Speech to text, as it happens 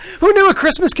Who knew A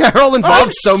Christmas Carol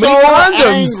involved so many I'm condoms? so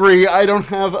angry I don't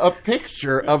have a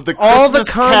picture of the All the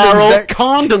Christmas condoms Carol that-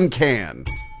 condom can.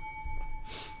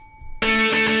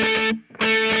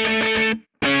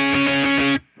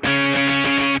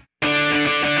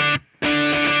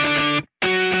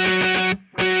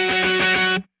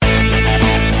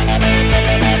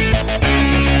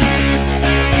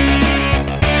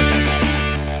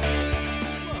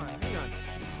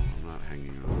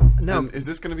 No. And is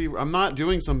this going to be... I'm not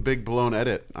doing some big blown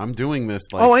edit. I'm doing this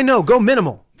like... Oh, I know. Go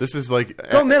minimal. This is like...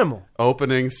 Go minimal.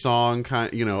 Opening song,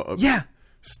 kind, you know... Yeah.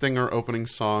 Stinger opening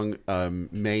song,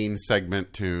 main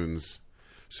segment tunes.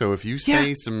 So if you say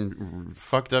Yeah. some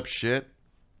fucked up shit,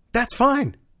 That's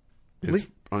fine. it's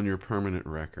on your permanent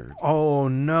record. Oh,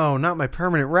 no. Not my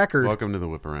permanent record. Welcome to the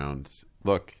whip around.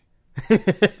 Look.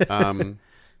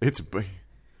 It's...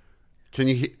 Can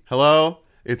you... Hello?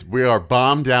 We are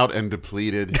bombed out and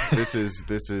depleted. This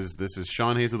is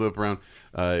Sean Hayes with the whip around.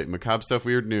 Macabre Stuff,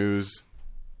 Weird News.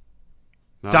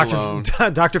 Not alone.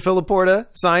 Dr. Philip Porta,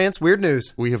 Science, Weird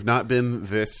News. We have not been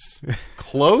this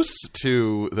close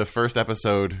to the first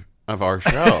episode of our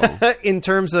show. In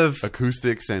terms of...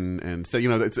 Acoustics and so, you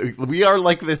know, we are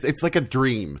like this. It's like a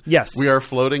dream. Yes. We are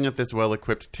floating at this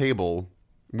well-equipped table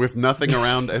with nothing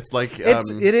around. It's like...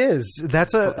 it is.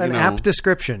 That's an know, apt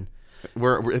description.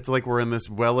 It's like we're in this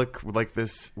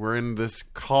we're in this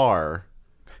car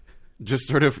just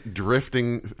sort of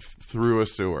drifting through a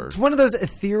sewer. It's one of those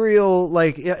ethereal,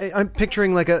 like, I'm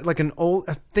picturing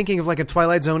thinking of like a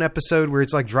Twilight Zone episode where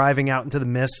it's like driving out into the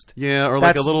mist. Yeah, or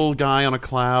like a little guy on a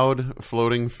cloud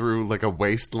floating through like a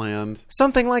wasteland.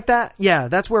 Something like that. Yeah,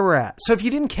 that's where we're at. So if you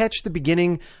didn't catch the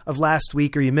beginning of last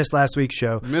week or you missed last week's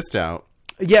show. Missed out.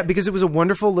 Yeah, because it was a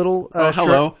wonderful little...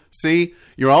 hello. See?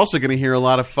 You're also going to hear a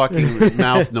lot of fucking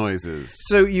mouth noises.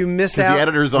 So you missed out... Because the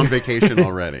editor's on vacation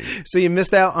already. So you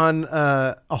missed out on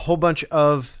a whole bunch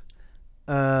of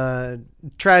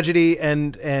tragedy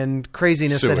and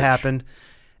craziness Sewage. that happened.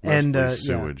 And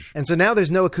sewage. Yeah. And so now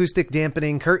there's no acoustic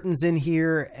dampening curtains in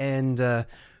here, and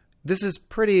this is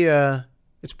pretty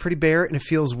it's pretty bare and it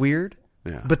feels weird.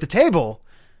 Yeah. But the table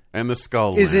And the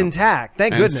skull is lamp. intact.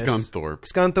 Thank And goodness. Scunthorpe.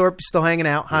 Scunthorpe still hanging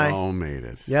out. Hi. All made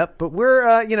it. Yep, but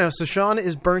we're so Sean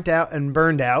is burnt out and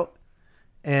burned out,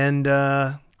 and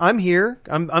I'm here.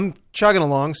 I'm chugging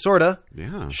along, sorta.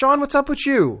 Yeah. Sean, what's up with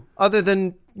you? Other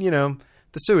than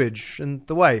the sewage and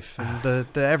the wife and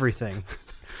the everything.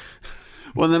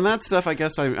 Well, then that stuff, I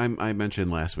guess I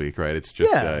mentioned last week, right? It's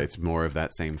just Yeah. it's more of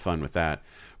that same fun with that.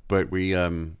 But we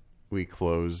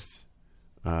closed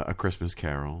A Christmas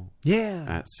Carol Yeah.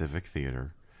 at Civic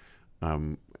Theater,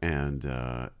 and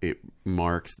it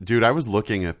marks. Dude, I was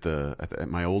looking at at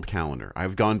my old calendar.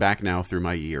 I've gone back now through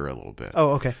my year a little bit.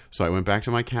 Oh, okay. So I went back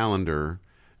to my calendar,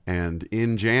 and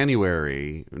in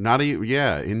January,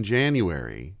 in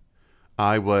January,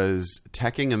 I was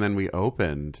teching, and then we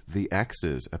opened the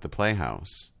X's at the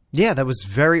Playhouse. Yeah, that was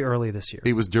very early this year.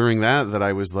 It was during that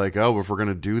I was like, oh, if we're going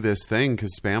to do this thing,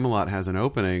 because Spamalot has an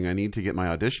opening, I need to get my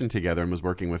audition together, and was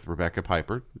working with Rebecca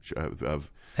Piper of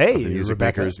the Music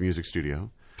Rebecca. Makers Music Studio,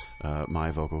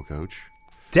 my vocal coach.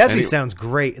 Desi sounds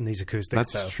great in these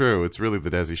acoustics. That's though. true. It's really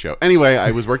the Desi show. Anyway,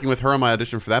 I was working with her on my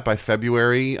audition for that. By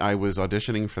February, I was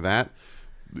auditioning for that.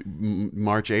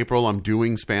 March, April, I'm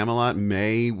doing Spamalot.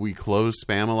 May, we close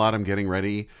Spamalot. I'm getting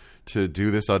ready to do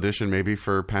this audition maybe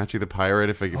for Patchy the Pirate.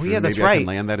 If that's maybe I right. can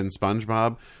land that in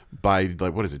SpongeBob by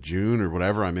June or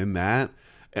whatever. I'm in that.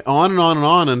 On and on and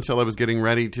on until I was getting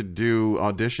ready to do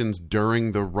auditions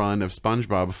during the run of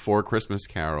SpongeBob for Christmas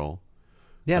Carol.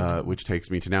 Yeah. Which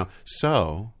takes me to now.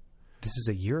 So This is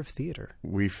a year of theater.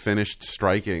 we finished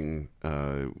striking.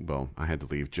 I had to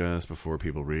leave just before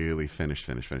people really finished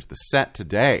the set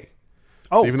today.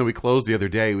 Oh. So even though we closed the other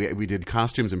day, we did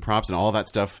costumes and props and all that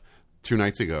stuff 2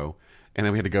 nights ago, and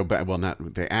then we had to go back. Well,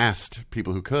 they asked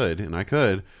people who could, and I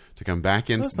could, to come back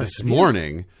in That's nice this of you.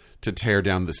 morning to tear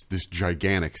down this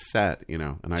gigantic set, and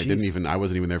Jeez. I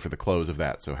wasn't even there for the close of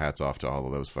that. So hats off to all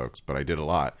of those folks, but I did a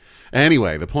lot.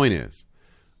 Anyway, the point is,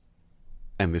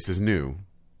 and this is new.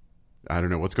 I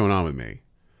don't know what's going on with me.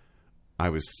 I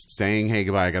was saying, hey,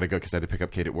 goodbye, I got to go because I had to pick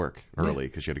up Kate at work early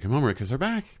because she had to come home because they're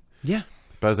back. Yeah.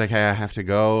 But I was like, hey, I have to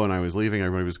go, and I was leaving.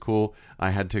 Everybody was cool. I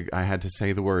had to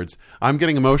say the words. I'm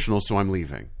getting emotional, so I'm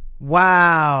leaving.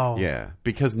 Wow. Yeah,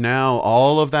 because now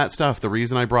all of that stuff, the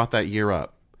reason I brought that year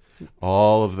up,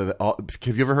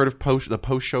 have you ever heard of the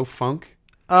post-show funk?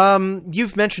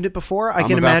 You've mentioned it before. I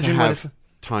can imagine what it's...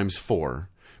 times 4.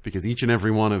 Because each and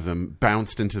every one of them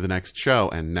bounced into the next show,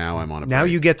 and now I'm on a Now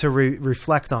break. you get to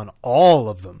reflect on all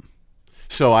of them.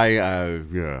 So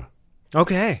yeah.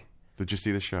 Okay. Did you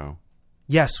see the show?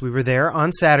 Yes, we were there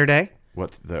on Saturday.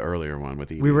 What the earlier one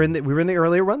with Edie? We were in the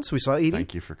earlier ones. We saw Edie.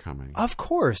 Thank you for coming. Of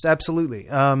course, absolutely.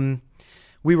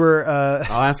 We were.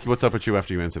 I'll ask you what's up with you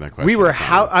after you answer that question. We were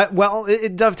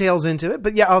it dovetails into it,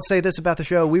 but yeah, I'll say this about the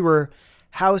show: we were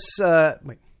house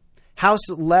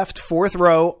left, fourth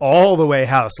row, all the way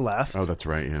house left. Oh, that's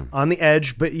right. Yeah, on the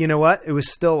edge. But you know what? It was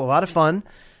still a lot of fun.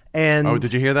 And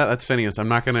did you hear that? That's Phineas. I'm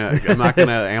not gonna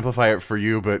amplify it for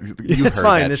you, but you it's heard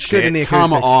fine. that It's shit. good in the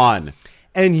acoustics. Come on.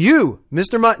 And you,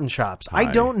 Mr. Mutton Chops, Hi. I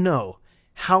don't know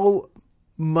how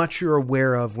much you're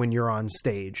aware of when you're on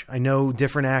stage. I know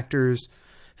different actors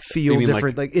feel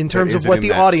different, like in terms of what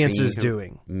the audience is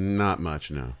doing. Not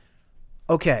much, no.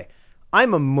 Okay,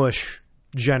 I'm a mush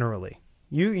generally.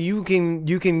 You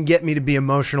can get me to be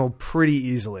emotional pretty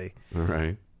easily. All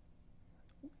right.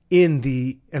 And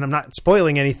I'm not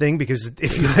spoiling anything because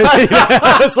if you,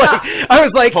 I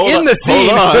was like in the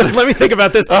scene. Let me think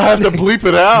about this. I have to bleep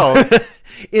it out.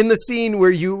 In the scene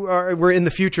where we're in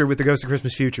the future with the Ghost of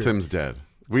Christmas Future. Tim's dead.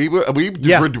 We were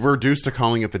reduced to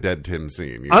calling it the dead Tim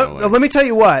scene. Let me tell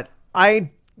you what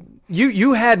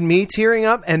you had me tearing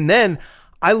up, and then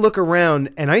I look around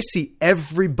and I see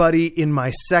everybody in my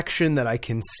section that I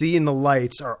can see in the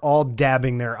lights are all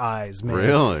dabbing their eyes, man.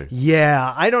 Really?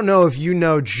 Yeah. I don't know if you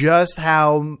know just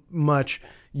how much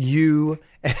you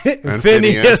and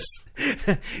Phineas.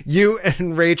 you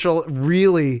and Rachel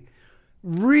really,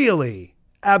 really,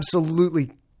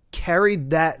 absolutely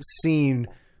carried that scene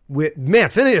with,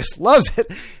 man, Phineas loves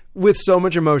it. With so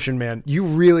much emotion, man. You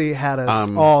really had us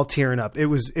all tearing up. It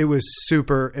was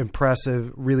super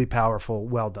impressive, really powerful.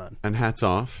 Well done. And hats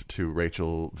off to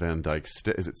Rachel Van Dyke.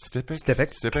 Is it Stippick?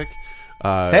 Stippick.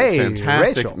 Hey,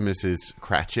 fantastic Rachel. Mrs.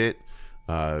 Cratchit.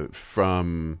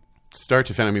 From start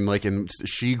to finish. I mean,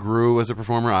 she grew as a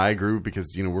performer. I grew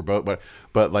because we're both,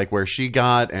 but like where she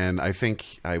got, and I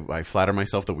think I flatter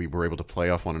myself that we were able to play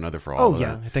off one another for all of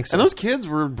that. I think so. And those kids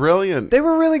were brilliant. They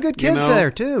were really good kids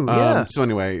there too. Yeah. So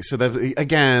anyway,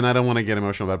 again, I don't want to get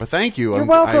emotional about it, but thank you. You're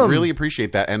welcome. I really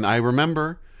appreciate that. And I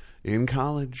remember in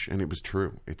college, and it was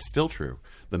true. It's still true.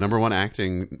 The number one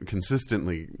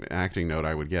consistently acting note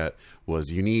I would get was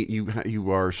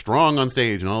you are strong on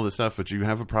stage and all this stuff, but you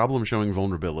have a problem showing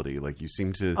vulnerability. Like you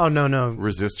seem to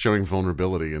resist showing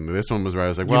vulnerability. And this one was where I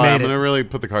was like, well, I'm going to really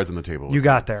put the cards on the table. You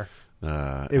got there.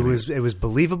 It was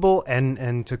believable,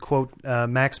 and to quote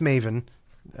Max Maven,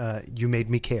 you made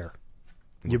me care.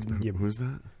 Who's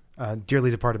that?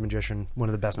 Dearly departed magician, one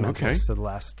of the best mentalists of the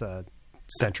last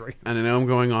century. And I know I'm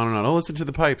going on and on. Oh, listen to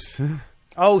the pipes.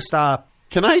 Oh, stop.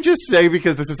 Can I just say,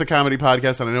 because this is a comedy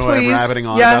podcast, and I know I'm rabbiting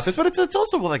on about this, but it's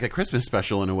also like a Christmas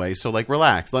special in a way. So, like,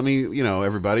 relax. Let me,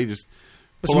 everybody just.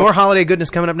 There's more holiday goodness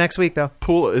coming up next week, though.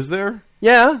 Is there?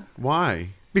 Yeah. Why?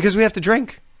 Because we have to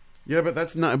drink. Yeah, but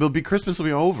that's not. Christmas will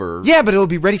be over. Yeah, but it'll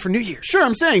be ready for New Year's. Sure,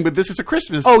 I'm saying, but this is a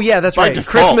Christmas. Oh yeah, that's right. Default.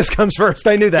 Christmas comes first.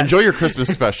 I knew that. Enjoy your Christmas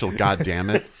special. God damn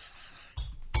it.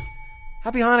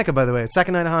 Happy Hanukkah, by the way. It's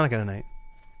second night of Hanukkah tonight.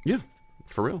 Yeah,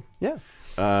 for real. Yeah.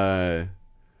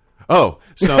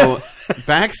 So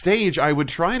backstage, I would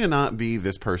try to not be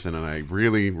this person, and I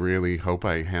really, really hope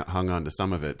I hung on to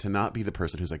some of it, to not be the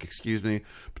person who's like, excuse me,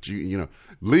 but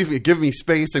leave me, give me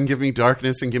space and give me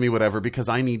darkness and give me whatever, because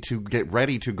I need to get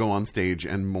ready to go on stage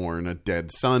and mourn a dead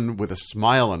son with a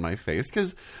smile on my face.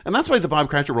 And that's why the Bob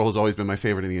Cratchit role has always been my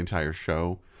favorite in the entire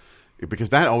show.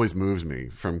 Because that always moves me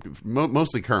from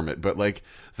mostly Kermit, but like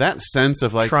that sense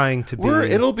of like trying to be,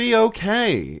 it'll be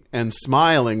okay, and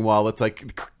smiling while it's like,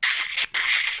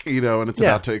 and it's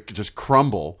about to just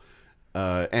crumble,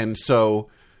 and so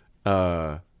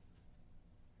I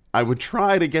would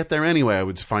try to get there anyway. I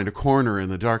would find a corner in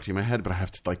the dark in my head, but I have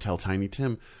to like tell Tiny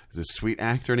Tim, there's a sweet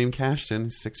actor named Cashton,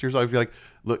 he's 6 years old. I'd be like,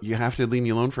 look, you have to leave me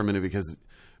alone for a minute because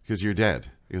you're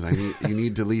dead. Because you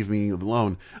need to leave me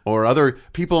alone. Or other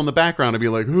people in the background would be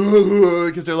like,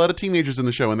 because there are a lot of teenagers in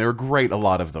the show, and they were great, a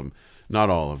lot of them. Not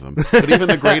all of them. But even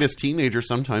the greatest teenager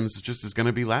sometimes just is going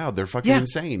to be loud. They're fucking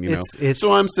insane,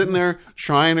 So I'm sitting there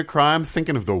trying to cry. I'm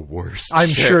thinking of the worst I'm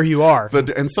shit. sure you are.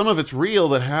 And some of it's real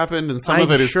that happened, and some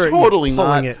of it is totally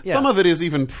not. Some of it is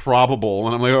even probable.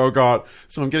 And I'm like, oh, God.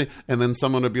 So I'm getting... And then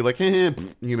someone would be like,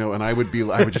 and I would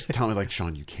just tell me, like,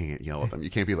 Sean, you can't yell at them. You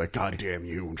can't be like, God damn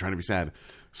you. I'm trying to be sad.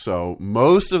 So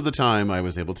most of the time I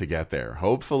was able to get there.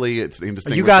 Hopefully it's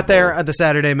indistinguishable. You got there at the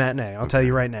Saturday matinee. I'll tell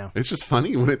you right now. It's just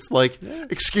funny when it's like,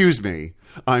 excuse me,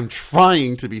 I'm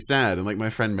trying to be sad. And like my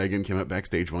friend Megan came up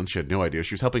backstage once. She had no idea.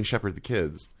 She was helping shepherd the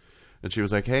kids. And she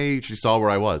was like, hey, she saw where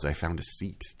I was. I found a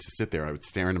seat to sit there. I would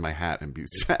stare into my hat and be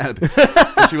sad.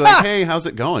 And she was like, hey, how's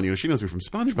it going? You know, she knows me from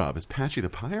SpongeBob as Patchy the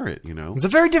Pirate, you know. It's a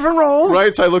very different role.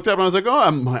 Right, so I looked up and I was like,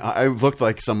 I looked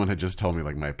like someone had just told me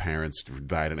like my parents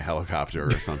died in a helicopter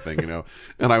or something, you know.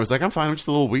 And I was like, I'm fine, I'm just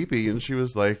a little weepy. And she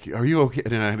was like, are you okay?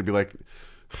 And I had to be like,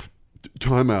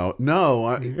 time out.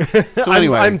 No. So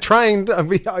anyway. I'm trying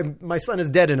to, my son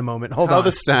is dead in a moment. Hold on. How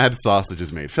the sad sausage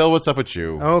is made. Phil, what's up with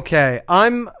you? Okay.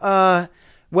 I'm,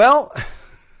 well...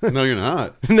 No, you're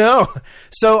not. No.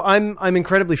 So I'm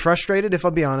incredibly frustrated, if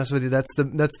I'll be honest with you. That's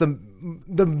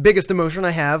the biggest emotion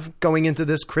I have going into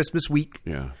this Christmas week.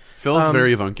 Yeah. Phil's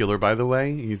very avuncular, by the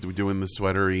way. He's doing the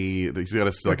sweatery. He's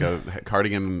got a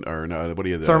cardigan or no, what do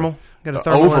you thermal? Got a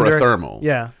thermal over under a it. thermal.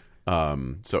 Yeah.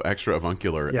 So extra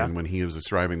avuncular. Yeah. And when he was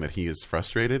describing that he is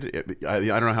frustrated, I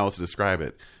don't know how else to describe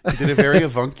it. He did a very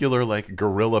avuncular, like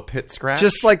gorilla pit scratch.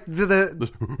 Just like the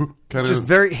kind just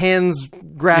very hands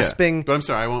grasping. Yeah. But I'm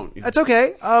sorry, I won't. That's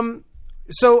okay.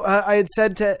 So I had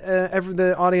said to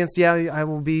the audience, yeah, I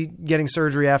will be getting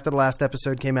surgery after the last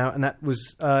episode came out, and that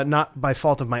was not by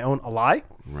fault of my own, a lie.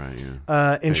 Right,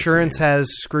 yeah. Insurance has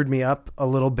screwed me up a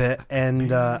little bit,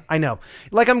 and I know.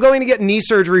 Like, I'm going to get knee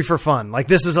surgery for fun. Like,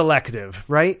 this is elective,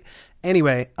 right?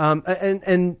 Anyway,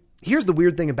 and here's the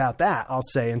weird thing about that, I'll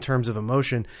say, in terms of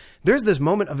emotion. There's this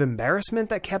moment of embarrassment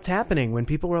that kept happening when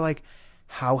people were like,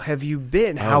 how have you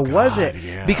been? How was it?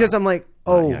 Yeah. Because I'm like,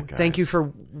 thank you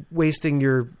for wasting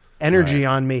your energy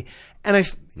on me. And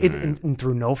and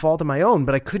through no fault of my own,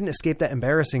 but I couldn't escape that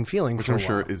embarrassing feeling. Which for I'm a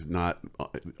sure while. is not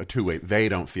a two-way. They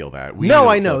don't feel that.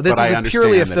 I know. This is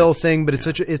purely a Phil thing, but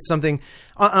yeah. it's something.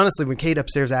 Honestly, when Kate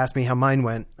upstairs asked me how mine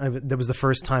went, that was the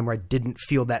first time where I didn't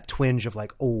feel that twinge of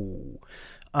like,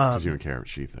 because you don't care what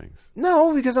she thinks.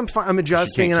 No, because I'm fine. I'm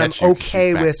adjusting, and I'm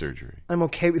okay with surgery. I'm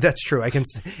okay with that's true.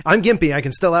 I'm gimpy. I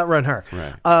can still outrun her.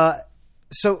 Right.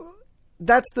 So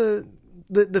that's the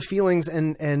feelings,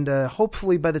 and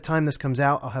hopefully by the time this comes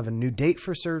out, I'll have a new date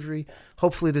for surgery.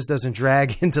 Hopefully this doesn't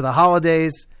drag into the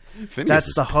holidays. Phineas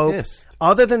That's the hope. Pissed.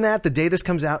 Other than that, the day this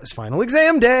comes out is final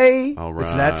exam day. All right.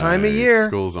 It's that time of year.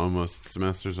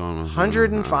 Semester's almost.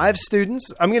 105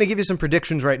 students. I'm going to give you some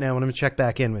predictions right now, and I'm going to check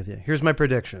back in with you. Here's my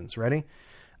predictions. Ready?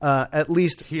 At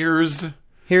least Here's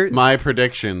here. my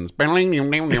predictions. Phil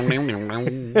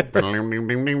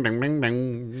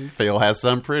has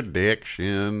some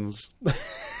predictions.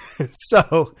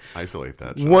 So Isolate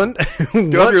that. Sean. one,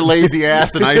 Get off your lazy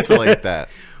ass and isolate that.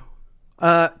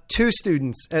 2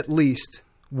 students at least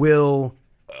will,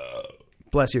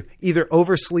 bless you, either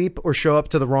oversleep or show up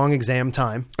to the wrong exam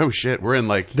time. Oh shit, we're in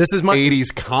like This is my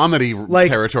 80s comedy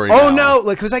territory. Oh now. no,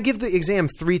 like because I give the exam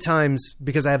 3 times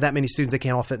because I have that many students, they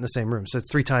can't all fit in the same room. So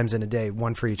it's 3 times in a day,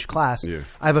 1 for each class. Yeah.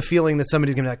 I have a feeling that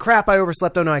somebody's gonna be like, crap, I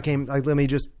overslept. Oh no, I came. Like, let me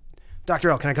just,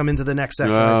 Dr. L, can I come into the next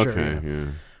section? Okay,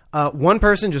 Sure, yeah. one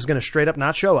person just gonna straight up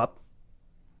not show up.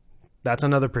 That's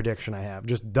another prediction I have.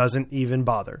 Just doesn't even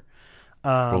bother.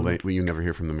 Will you never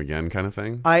hear from them again, kind of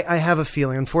thing? I have a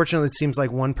feeling. Unfortunately, it seems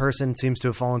like one person seems to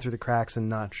have fallen through the cracks and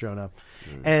not shown up.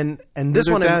 And this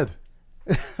one, dead.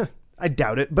 I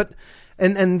doubt it. But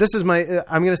and this is my.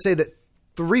 I'm going to say that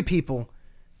 3 people,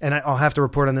 and I'll have to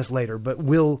report on this later, but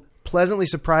will pleasantly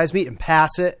surprise me and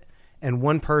pass it. And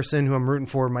 1 person who I'm rooting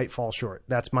for might fall short.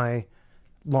 That's my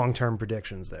long-term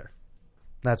predictions there.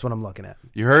 That's what I'm looking at.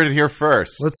 You heard it here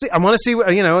first. Let's see. I want to see what,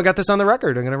 I got this on the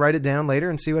record. I'm going to write it down later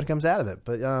and see what comes out of it.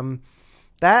 But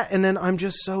that, and then I'm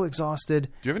just so exhausted.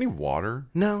 Do you have any water?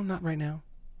 No, not right now.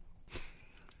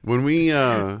 When we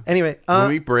Anyway, when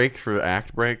we break for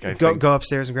act break, I think go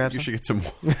upstairs and grab you some. should get some.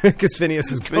 Because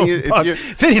Phineas is Phineas-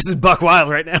 Phineas is buck wild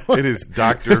right now. It is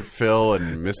Dr. Phil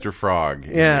and Mr. Frog.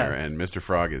 in Yeah. there, and Mr.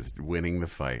 Frog is winning the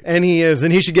fight. And he is,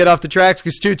 and he should get off the tracks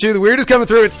because Choo Choo the Weird is coming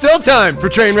through. It's still time for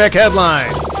Trainwreck Headline.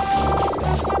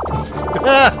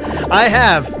 I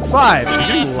have 5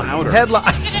 Getting louder.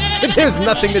 headline. There's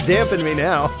nothing to dampen me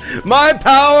now. My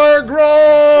power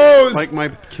grows. Like my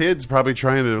kid's probably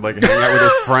trying to like hang out with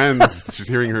her friends. She's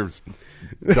hearing her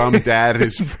dumb dad and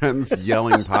his friends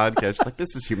yelling podcast. Like,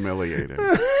 this is humiliating.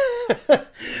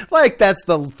 Like that's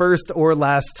the first or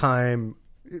last time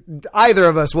either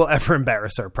of us will ever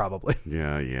embarrass her, probably.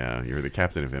 Yeah. You're the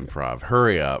captain of improv.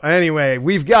 Hurry up. Anyway,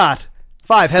 we've got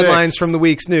 5 6. headlines from the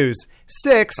week's news.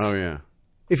 6. Oh, yeah.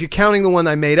 If you're counting the one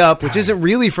I made up, which isn't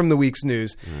really from the week's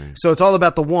news. Right. So it's all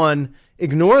about the 1.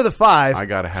 Ignore the 5. I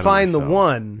got ahead Find of the myself.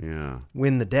 1. Yeah.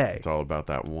 Win the day. It's all about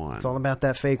that 1. It's all about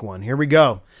that fake one. Here we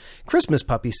go. Christmas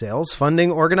puppy sales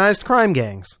funding organized crime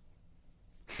gangs.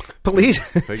 Police.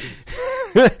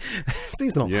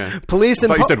 Seasonal. Yeah. Police I in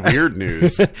thought you said weird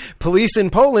news. Police in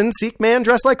Poland seek man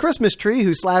dressed like Christmas tree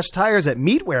who slashed tires at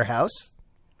meat warehouse.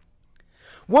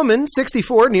 Woman,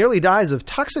 64, nearly dies of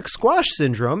toxic squash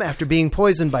syndrome after being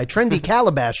poisoned by trendy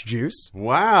calabash juice.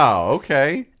 Wow.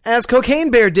 Okay. As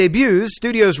Cocaine Bear debuts,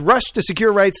 studios rush to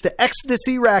secure rights to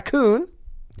Ecstasy Raccoon.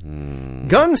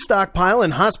 Gun stockpile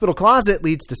in hospital closet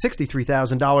leads to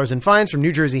 $63,000 in fines from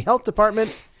New Jersey Health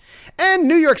Department. And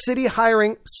New York City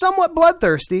hiring somewhat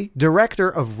bloodthirsty director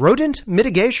of rodent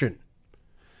mitigation.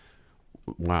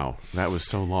 Wow. That was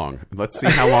so long. Let's see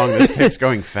how long this takes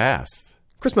going fast.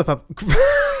 Christmas pup.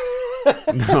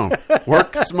 No.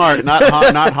 Work smart, not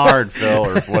hard, Phil,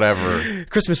 or whatever.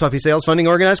 Christmas puppy sales funding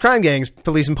organized crime gangs.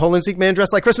 Police in Poland seek man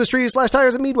dressed like Christmas trees /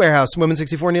 tires at Mead Warehouse. Woman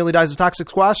 64 nearly dies of toxic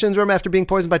squash syndrome after being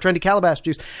poisoned by trendy calabash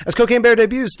juice. As Cocaine Bear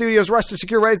debuts, studios rush to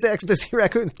secure rights to Ecstasy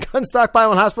Raccoon. Gun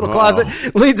stockpile in hospital closet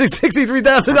leads to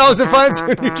 $63,000 in fines from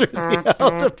New Jersey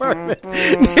Health Department.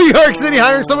 New York City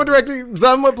hiring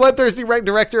somewhat bloodthirsty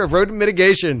director of rodent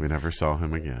mitigation. We never saw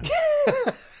him again.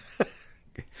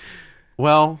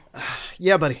 Well,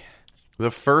 yeah, buddy. the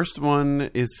first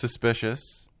one is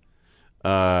suspicious,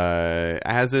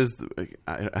 as is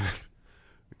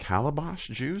calabash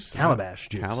juice. Calabash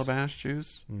juice. Calabash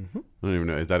juice. Mm-hmm. I don't even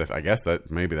know. Is that? I guess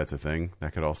that maybe that's a thing.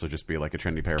 That could also just be like a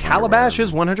trendy pair of Calabash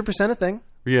underwear. is 100% a thing.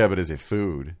 Yeah, but is it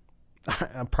food?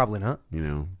 Probably not.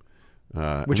 You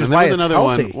know, Which is and why there was it's another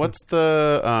healthy. one. What's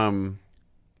the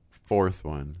fourth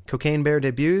one? Cocaine Bear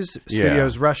debuts.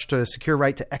 Studios rush to secure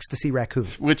right to Ecstasy Raccoon.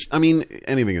 Which, I mean,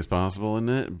 anything is possible in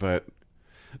it, but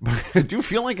I do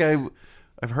feel like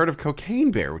I've heard of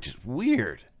Cocaine Bear, which is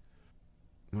weird.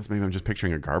 Unless maybe I'm just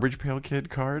picturing a Garbage Pail Kid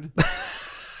card.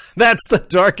 That's the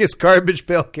darkest Garbage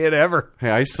Pail Kid ever. Hey,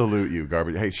 I salute you,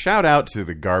 Garbage. Hey, shout out to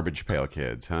the Garbage Pail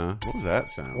Kids, huh? What was that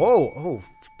sound? Whoa, oh,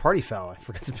 party foul. I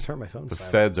forgot to turn my phone The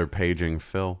silent. feds are paging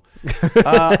Phil.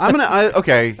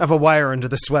 Okay. I have a wire under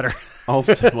the sweater. Well,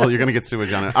 you're going to get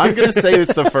sewage on it. I'm going to say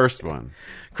it's the first one.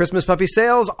 Christmas puppy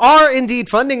sales are indeed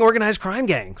funding organized crime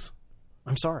gangs.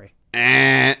 I'm sorry.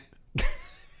 I'm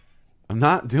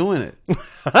not doing it.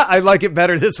 I like it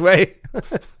better this way.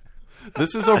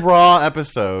 This is a raw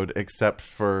episode, except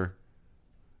for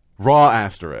raw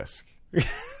asterisk.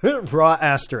 Raw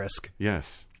asterisk.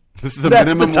 Yes. This is a That's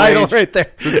minimum the title wage. right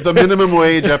there. This is a minimum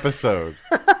wage episode.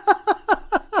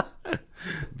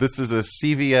 This is a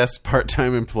CVS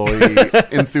part-time employee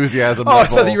enthusiasm Oh, I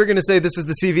level. thought that you were going to say this is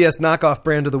the CVS knockoff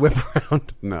brand of the Whip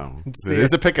Around. No. It the-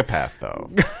 is a pick-a-path,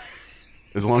 though.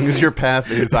 As long as your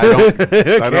path is, I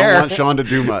don't want Sean to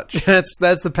do much. That's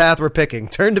the path we're picking.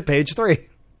 Turn to page 3. Do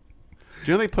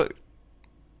you know they put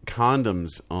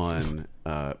condoms on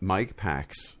mic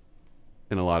packs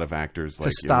in a lot of actors?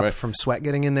 To stop from sweat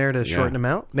getting in there to shorten them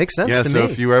out? Makes sense Yeah, to so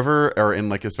me. if you ever are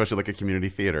in especially a community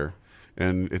theater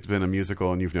and it's been a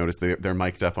musical and you've noticed they're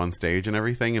mic'd up on stage and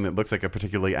everything and it looks like a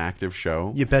particularly active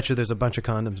show. You betcha there's a bunch of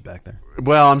condoms back there.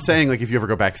 Well, I'm saying if you ever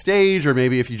go backstage or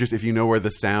maybe if you know where the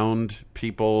sound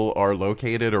people are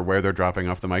located or where they're dropping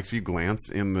off the mics, if you glance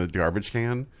in the garbage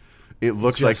can, it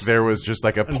looks like there was just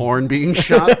a porn being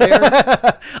shot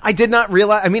there. I did not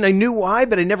realize. I mean, I knew why,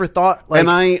 but I never thought. And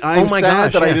I'm oh my sad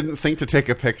gosh, that I yeah. didn't think to take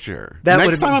a picture. That Next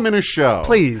would've time been- I'm in a show,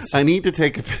 Please. I need to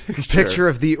take a Picture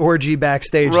of the orgy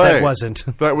backstage Right. that wasn't.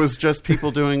 That was just people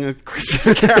doing a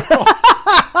Christmas carol.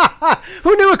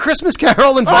 Who knew a Christmas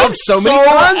carol involved I'm so many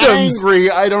condoms? angry.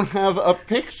 I don't have a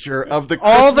picture of the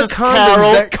All the Christmas condoms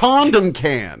carol that- condom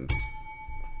can.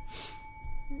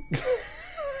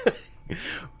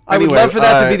 I would Anyway, love for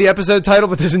that to be the episode title,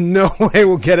 but there's no way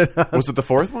we'll get it up. Was it the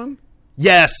fourth one?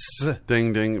 Yes.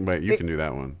 Ding ding. Wait, you can do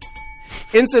that one.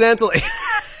 Incidentally,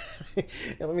 yeah,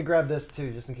 let me grab this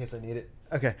too, just in case I need it.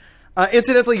 Okay.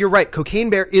 Incidentally, you're right. Cocaine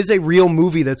Bear is a real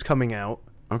movie that's coming out.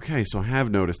 Okay, so I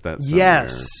have noticed that somewhere,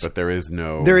 Yes. but there is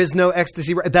no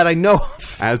Ecstasy that I know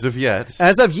of. as of yet.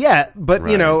 As of yet, but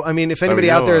Right. I mean, if That we anybody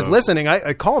out know there is of. listening,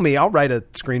 I call me. I'll write a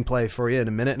screenplay for you in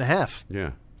a minute and a half.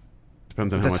 Yeah.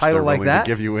 Depends on The how much title they're like willing that?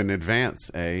 to give you in advance,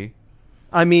 eh?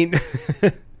 I mean,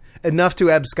 enough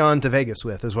to abscond to Vegas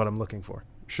with is what I'm looking for.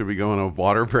 Should we go on a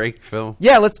water break, Phil?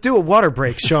 Yeah, let's do a water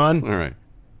break, Sean. All right.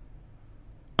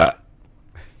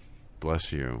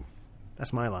 Bless you.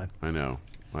 That's my line. I know.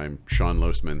 I'm Sean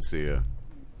Los Mencia.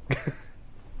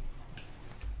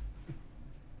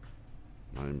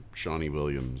 I'm Shawnee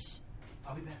Williams.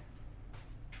 I'll be back.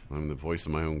 I'm the voice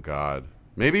of my own God.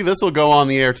 Maybe this will go on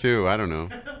the air too. I don't know.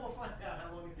 We'll find out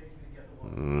how long it takes me to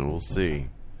get the water. We'll see.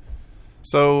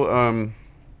 So,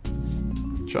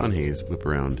 John Hayes, whip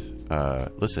around.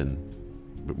 Listen,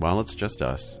 while it's just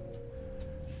us,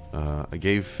 I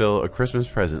gave Phil a Christmas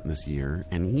present this year,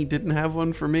 and he didn't have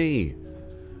one for me.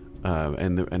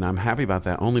 And I'm happy about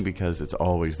that only because it's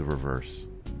always the reverse.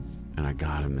 And I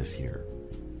got him this year.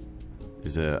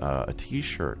 There's a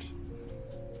T-shirt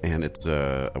and it's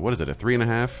what is it? A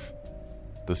 3.5?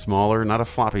 The smaller, not a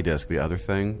floppy disk. The other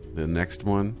thing, the next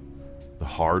one, the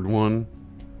hard one,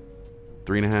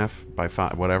 3.5 by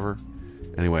 5, whatever.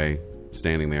 Anyway,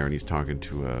 standing there, and he's talking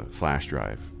to a flash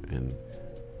drive, and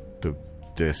the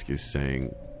disk is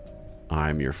saying,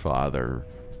 "I'm your father,"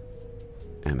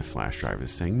 and the flash drive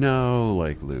is saying, "No,"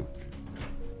 like Luke.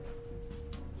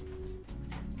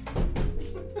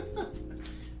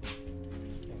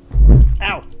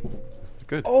 Ow.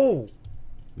 Good. Oh.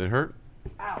 Did it hurt?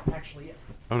 Ow. Actually, yeah.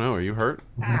 Oh no, are you hurt?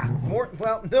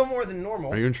 Well, no more than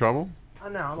normal. Are you in trouble?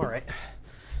 No, I'm all right.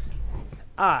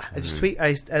 I just tweaked.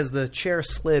 As the chair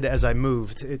slid as I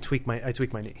moved, I tweaked my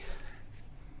knee.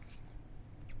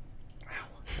 Wow,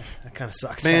 that kind of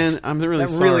sucks. Man, I'm really that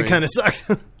sorry. really kind of sucks.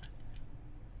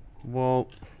 Well,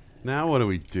 now what do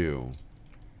we do?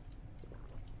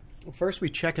 Well, first, we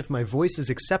check if my voice is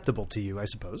acceptable to you. I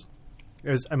suppose.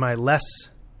 Am I less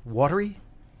watery?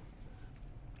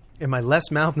 Am I less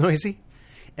mouth noisy?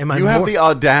 Am I You have the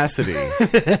audacity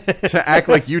to act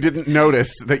like you didn't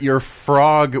notice that your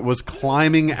frog was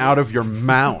climbing out of your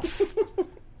mouth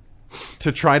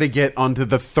to try to get onto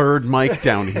the third mic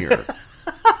down here.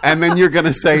 And then you're going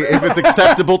to say if it's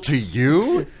acceptable to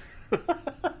you?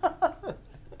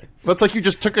 That's like you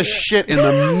just took a shit in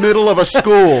the middle of a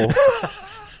school.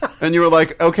 And you were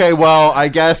like, okay, well, I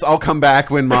guess I'll come back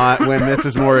when this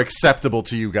is more acceptable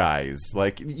to you guys.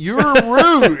 Like, you're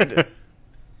rude.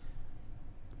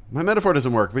 My metaphor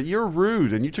doesn't work, but you're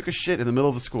rude, and you took a shit in the middle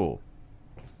of the school.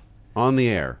 On the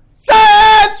air.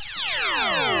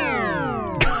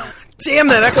 Damn,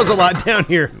 that echoes a lot down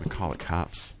here. I'm going to call it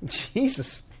cops.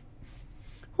 Jesus.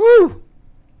 Woo.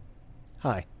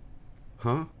 Hi.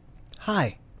 Huh?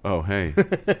 Hi. Oh, hey.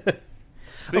 Speak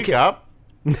Okay. up.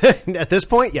 At this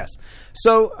point, yes.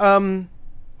 So, can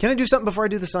I do something before I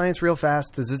do the science real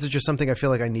fast? This is just something I feel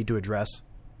like I need to address.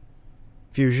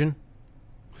 Fusion.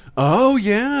 Oh,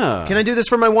 yeah. Can I do this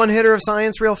for my one hitter of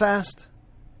science real fast?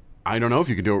 I don't know if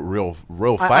you can do it real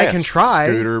fast, I can try.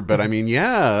 Scooter, but I mean,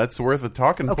 yeah, that's worth a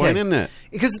talking point, isn't it?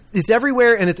 Because it's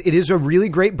everywhere, and it is a really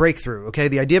great breakthrough, okay?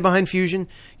 The idea behind fusion,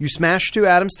 you smash two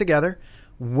atoms together.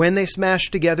 When they smash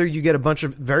together, you get a bunch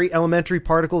of very elementary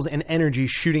particles and energy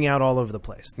shooting out all over the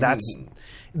place.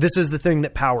 This is the thing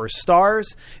that powers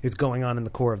stars. It's going on in the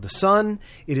core of the sun.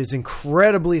 It is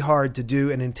incredibly hard to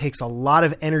do, and it takes a lot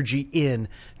of energy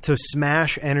to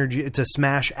smash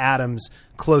atoms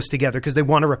close together because they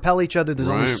want to repel each other. There's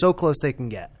only so close they can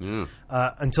get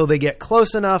until they get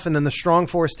close enough, and then the strong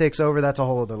force takes over. That's a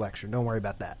whole other lecture. Don't worry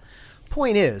about that.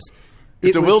 Point is,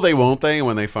 it's a will they, won't they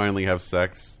when they finally have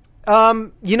sex?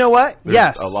 You know what?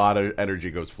 Yes. A lot of energy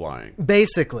goes flying.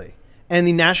 Basically. And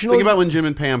the national... Think about when Jim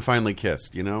and Pam finally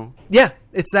kissed, you know? Yeah,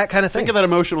 it's that kind of thing. Think of that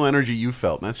emotional energy you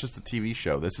felt. And that's just a TV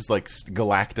show. This is like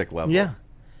galactic level. Yeah.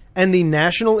 And the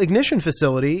National Ignition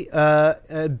Facility,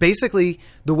 basically,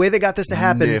 the way they got this to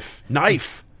happen...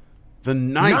 Knife. The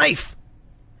knife.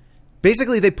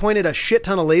 Basically, they pointed a shit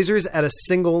ton of lasers at a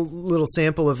single little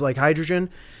sample of like hydrogen,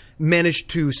 managed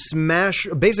to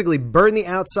basically burn the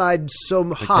outside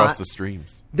so hot. Across the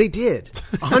streams. They did.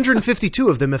 152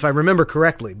 of them, if I remember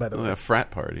correctly, by the way. A frat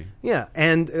party. Yeah,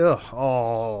 and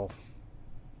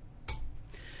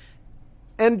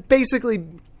and basically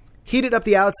heated up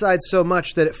the outside so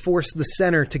much that it forced the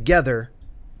center together,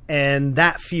 and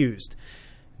that fused.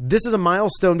 This is a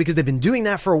milestone because they've been doing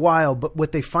that for a while, but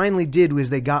what they finally did was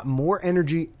they got more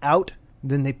energy out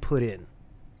than they put in.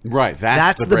 Right,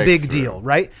 that's the big deal,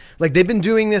 right? Like they've been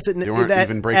doing this they weren't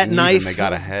even breaking knife. They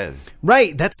got ahead.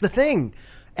 Right, that's the thing.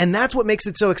 And that's what makes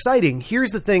it so exciting.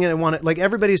 Here's the thing, and I want to, like,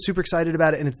 everybody's super excited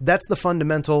about it, and that's the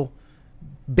fundamental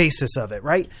basis of it,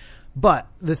 right? But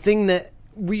the thing that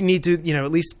we need to,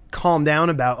 at least calm down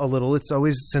about a little, it's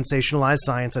always sensationalized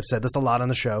science, I've said this a lot on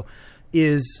the show,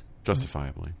 is...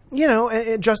 Justifiably.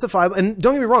 Justifiable. And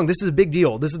don't get me wrong, this is a big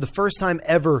deal. This is the first time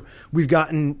ever we've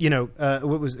gotten,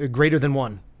 what was greater than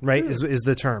one, right, is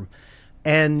the term.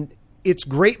 And it's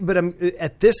great, but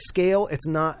at this scale, it's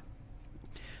not...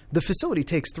 The facility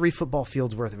takes 3 football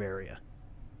fields worth of area,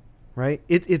 right?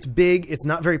 It's big. It's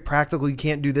not very practical. You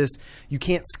can't do this. You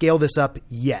can't scale this up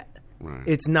yet. Right.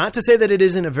 It's not to say that it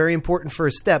isn't a very important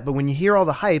first step, but when you hear all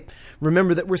the hype,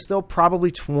 remember that we're still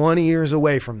probably 20 years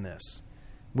away from this,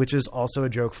 which is also a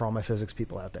joke for all my physics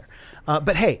people out there.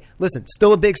 But hey, listen,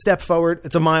 still a big step forward.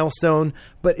 It's a milestone,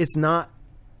 but it's not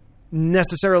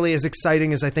necessarily as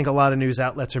exciting as I think a lot of news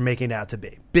outlets are making it out to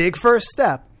be. Big first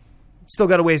step. Still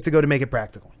got a ways to go to make it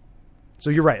practical. So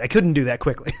you're right. I couldn't do that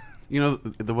quickly.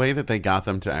 The way that they got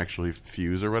them to actually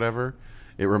fuse or whatever,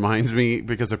 it reminds me,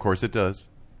 because of course it does,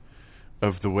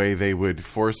 of the way they would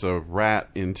force a rat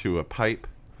into a pipe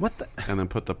What the? and then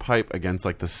put the pipe against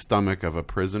like the stomach of a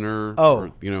prisoner. Oh.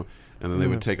 Or, and then they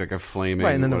would take like a flaming.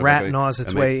 Right, and then the whatever, rat gnaws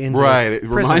its way into Right. the It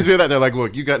prison. reminds me of that. They're like,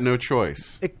 look, you got no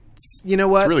choice. You know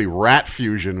what? It's really rat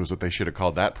fusion was what they should have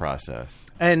called that process.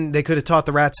 And they could have taught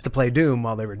the rats to play Doom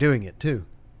while they were doing it, too.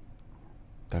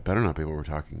 That better not be what we're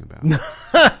talking about.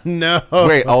 No.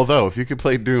 Wait, although, if you could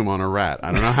play Doom on a rat,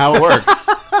 I don't know how it works.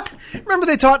 Remember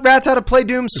they taught rats how to play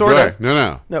Doom, sort Right. of?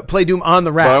 No. No, play Doom on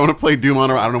the rat. But I want to play Doom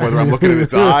on a rat. I don't know whether I'm looking at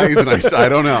its eyes, and I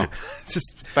don't know.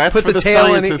 Just That's put for the the tail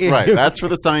in scientist, it. right? That's for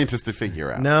the scientist to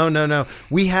figure out. No.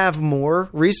 We have more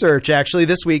research, actually,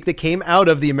 this week that came out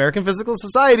of the American Physical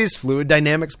Society's Fluid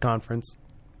Dynamics Conference.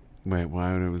 Wait,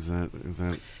 why was that?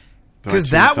 Because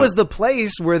that was the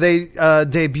place where they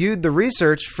debuted the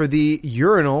research for the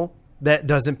urinal that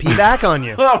doesn't pee back on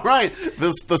you. Oh, right.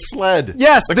 The sled.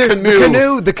 Yes, the there's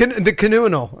canoe. the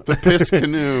canoeinal. The piss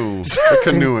canoe. The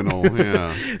canoeinal,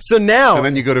 yeah. So now... And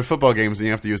then you go to football games and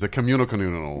you have to use a communal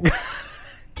canoeinal.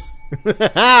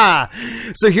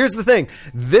 So here's the thing.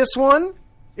 This one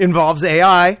involves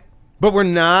AI, but we're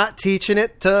not teaching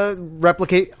it to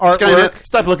replicate artwork. Skynet,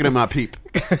 stop looking at my peep.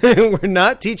 We're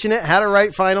not teaching it how to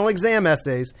write final exam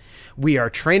essays. We are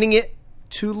training it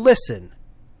to listen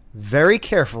very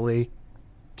carefully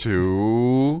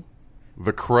To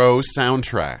the Crow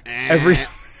soundtrack. every...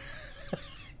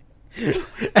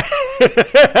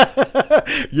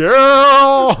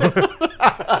 Yeah.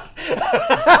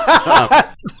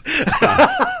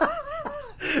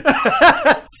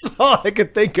 That's all I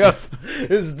could think of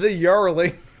is the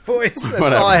Yarling voice. That's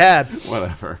Whatever. all I had.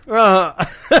 Whatever.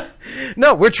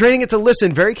 No, we're training it to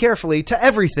listen very carefully to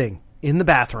everything in the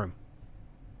bathroom.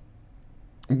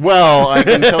 Well, I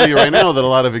can tell you right now that a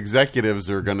lot of executives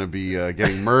are going to be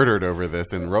getting murdered over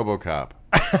this in RoboCop.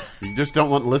 You just don't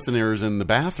want listeners in the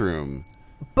bathroom.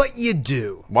 But you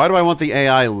do. Why do I want the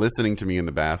AI listening to me in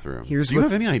the bathroom? Here's do you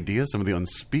what's- have any idea some of the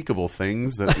unspeakable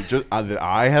things that that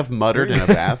I have muttered in a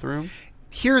bathroom?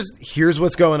 Here's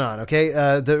what's going on. Okay,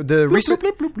 the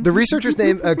researcher's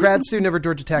name, grad student over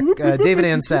Georgia Tech, David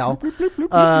Ansell,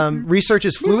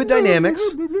 researches fluid dynamics,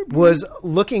 was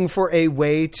looking for a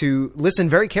way to listen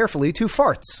very carefully to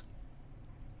farts.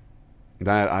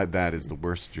 That is the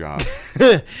worst job.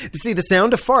 See, the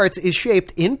sound of farts is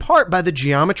shaped in part by the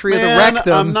geometry of the Man,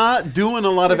 rectum. I'm not doing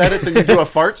a lot of edits, and you do a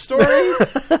fart story.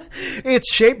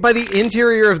 It's shaped by the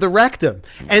interior of the rectum.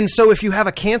 And so if you have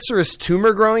a cancerous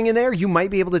tumor growing in there, you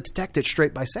might be able to detect it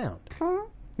straight by sound.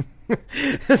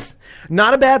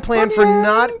 Not a bad plan for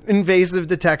not invasive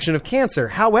detection of cancer.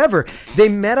 However, they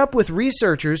met up with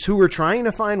researchers who were trying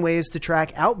to find ways to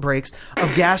track outbreaks of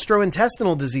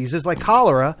gastrointestinal diseases like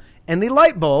cholera, and the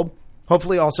light bulb,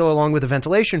 hopefully also along with a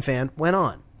ventilation fan, went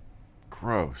on.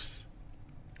 Gross.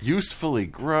 Usefully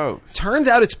gross. Turns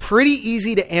out it's pretty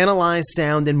easy to analyze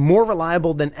sound and more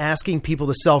reliable than asking people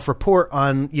to self-report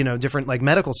on, different like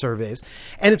medical surveys.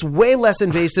 And it's way less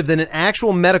invasive than an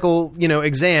actual medical,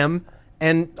 exam,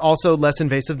 and also less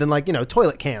invasive than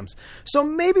toilet cams. So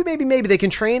maybe they can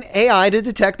train AI to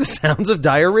detect the sounds of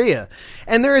diarrhea.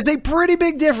 And there is a pretty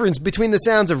big difference between the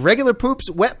sounds of regular poops,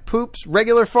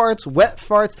 regular farts, wet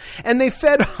farts, and they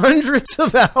fed hundreds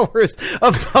of hours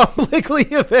of publicly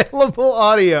available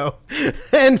audio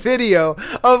and video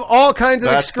of all kinds of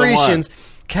That's the one. excretions,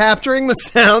 capturing the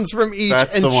sounds from each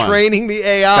That's and the one. training the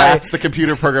AI. That's the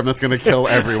computer program that's going to kill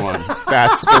everyone.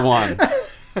 That's the one.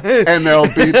 And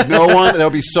there'll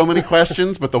be so many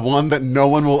questions, but the one that no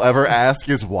one will ever ask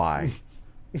is why.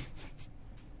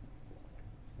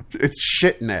 It's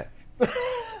shitnet.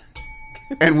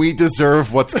 And we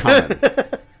deserve what's coming.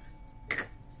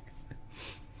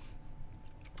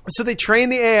 So they train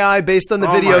the AI based on the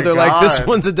Oh video. my They're like, this God.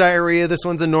 one's a diarrhea, this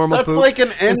one's a normal That's poop. like an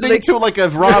And so ending to like a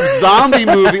Rob Zombie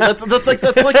movie. That's like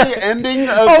the ending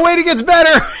of Oh, wait, it gets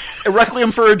better.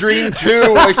 Requiem for a Dream 2.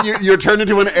 Like you're turned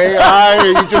into an AI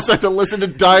and you just have to listen to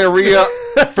diarrhea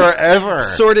forever.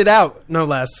 Sorted out, no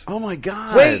less. Oh my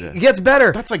God. Wait, it gets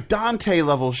better. That's like Dante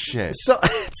level shit. So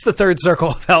it's the third circle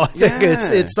of hell. I think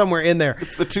Yeah. it's somewhere in there.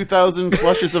 It's the 2,000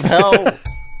 flushes of hell.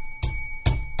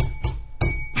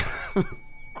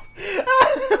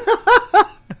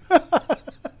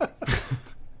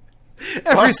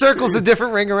 Every circle's a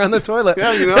different ring around the toilet.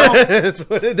 Yeah,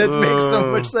 That makes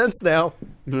so much sense now.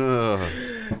 Ugh.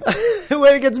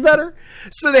 Wait, it gets better.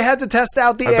 So they had to test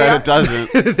out the I AI. bet it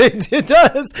doesn't. It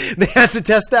does. They had to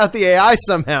test out the AI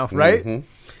somehow, right? Mm-hmm.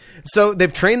 So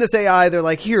they've trained this AI. They're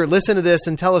like, here, listen to this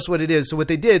and tell us what it is. So what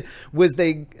they did was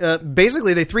they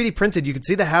basically they 3D printed. You could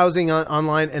see the housing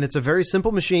online, and it's a very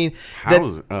simple machine.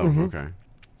 Okay.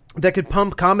 that could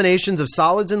pump combinations of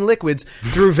solids and liquids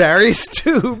through various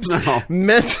tubes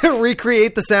meant to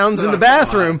recreate the sounds in the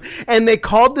bathroom. And they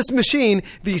called this machine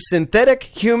the Synthetic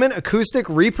Human Acoustic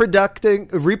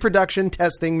Reproduction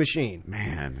Testing Machine.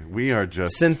 Man, we are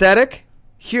just... Synthetic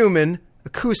Human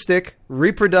Acoustic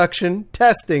Reproduction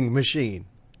Testing Machine.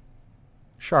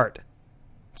 SHART.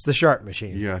 It's the SHART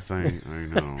machine. Yes, I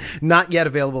know. Not yet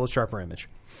available as Sharper Image.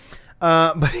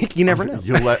 But you never know.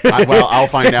 I'll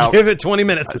find out. Give it 20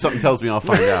 minutes. Something tells me I'll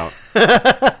find out.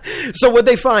 So what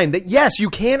they find that yes, you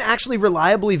can actually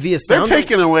reliably via sound. They're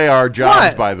taking away our jobs,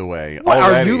 What? by the way. What,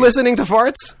 already. are you listening to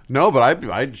farts? No, but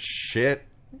I'd shit.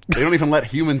 They don't even let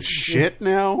humans shit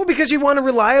now. Well, because you want to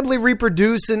reliably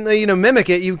reproduce and mimic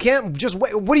it. You can't just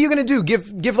wait. What are you going to do?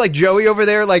 Give like Joey over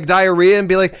there like diarrhea and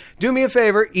be like, do me a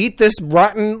favor, eat this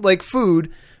rotten like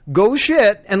food. Go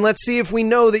shit, and let's see if we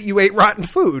know that you ate rotten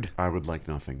food. I would like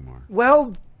nothing more.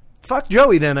 Well, fuck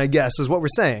Joey then, I guess, is what we're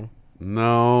saying.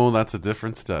 No, that's a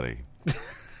different study.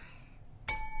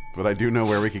 But I do know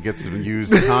where we could get some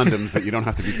used condoms that you don't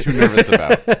have to be too nervous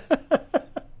about.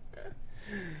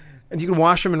 And you can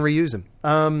wash them and reuse them.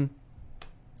 I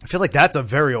feel like that's a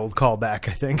very old callback,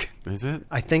 I think. Is it?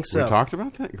 I think so. We talked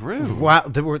about that? Great. Wow,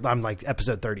 I'm like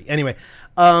episode 30. Anyway,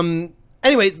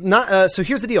 it's not. So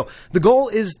here's the deal. The goal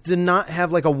is to not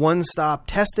have like a one-stop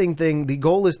testing thing. The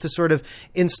goal is to sort of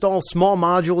install small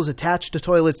modules attached to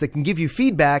toilets that can give you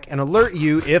feedback and alert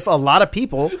you if a lot of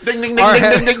people Ding, ding, ding, are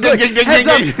ding, ding, ding, ding, ding, heads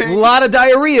ding, up, ding. a lot of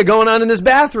diarrhea going on in this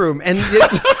bathroom, and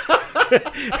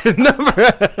it's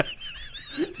number.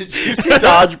 Did you see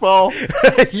Dodgeball?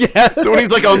 Yeah. So when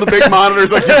he's like on the big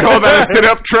monitors, like, you call that a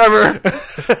sit-up, Trevor?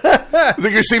 He's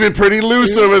like, you're seeming pretty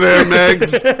loose over there,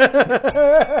 Megs.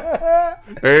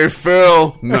 Hey,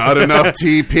 Phil, not enough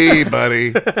TP,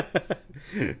 buddy.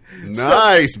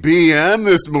 Nice BM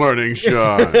this morning,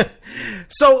 Sean.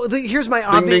 So here's my Ding,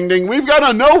 obvious. ding, ding. We've got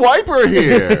a no wiper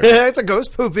here. It's a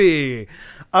ghost poopy.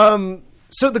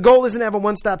 So the goal isn't to have a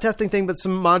one-stop testing thing, but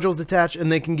some modules attached, and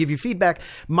they can give you feedback.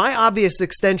 My obvious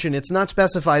extension, it's not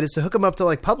specified, is to hook them up to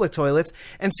like public toilets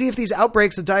and see if these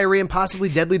outbreaks of diarrhea and possibly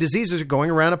deadly diseases are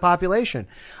going around a population.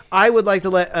 I would like to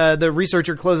let the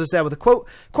researcher close this out with a quote.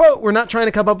 Quote, we're not trying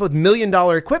to come up with $1 million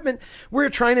equipment. We're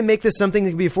trying to make this something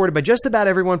that can be afforded by just about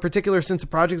everyone, particularly since the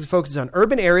project is focused on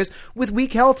urban areas with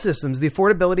weak health systems. The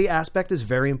affordability aspect is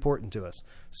very important to us.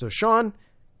 So, Sean,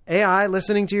 AI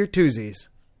listening to your twosies.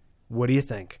 What do you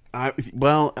think?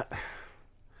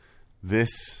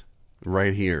 This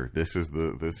right here, this is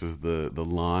the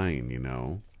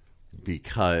line,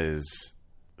 because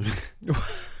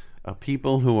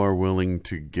people who are willing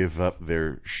to give up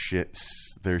their shit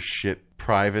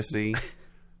privacy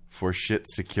for shit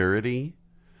security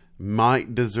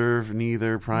might deserve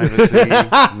neither privacy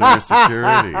nor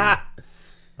security.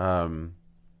 I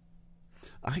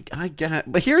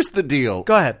get, but here's the deal.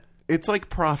 Go ahead. It's like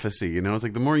prophecy, It's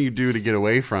like the more you do to get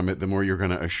away from it, the more you're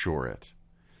going to assure it.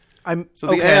 So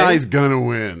the AI's going to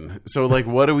win. So, like,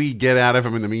 what do we get out of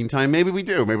him in the meantime? Maybe we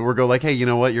do. Maybe we'll go like, hey, you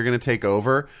know what? You're going to take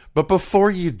over. But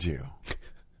before you do you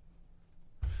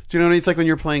know what I mean? It's like when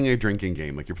you're playing a drinking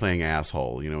game, like you're playing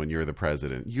asshole, and you're the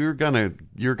president. You're gonna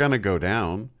go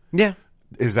down. Yeah.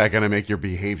 Is that going to make your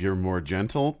behavior more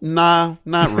gentle? Nah,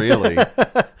 not really.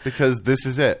 Because this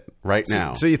is it right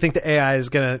now. So you think the AI is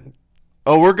going to...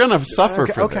 Oh, we're going to suffer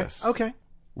for this. Okay.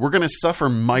 We're going to suffer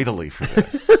mightily for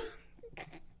this.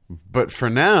 But for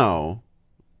now,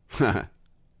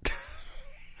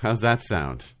 how's that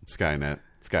sound, Skynet?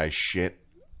 Sky shit.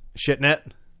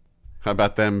 Shitnet. How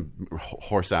about them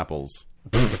horse apples?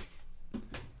 Oh,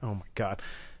 my God.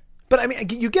 But, I mean,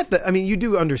 you get you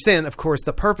do understand, of course,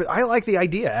 the purpose. I like the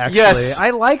idea, actually. Yes. I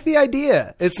like the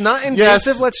idea. It's not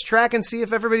invasive. Yes. Let's track and see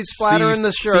if everybody's splattering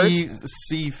the shirts.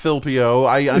 See, Philpio,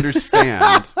 I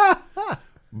understand.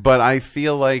 But I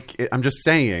feel like, I'm just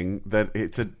saying that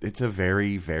it's a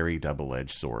very, very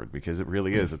double-edged sword, because it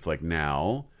really is. It's like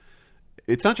now,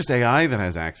 it's not just AI that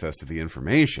has access to the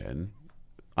information.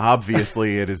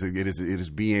 Obviously, it is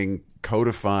being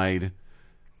codified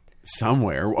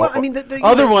somewhere. Well, I mean,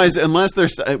 otherwise, unless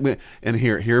there's, and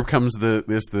here comes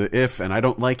the if, and I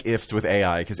don't like ifs with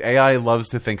AI, because AI loves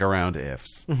to think around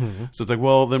ifs. Mm-hmm. So it's like,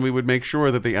 well, then we would make sure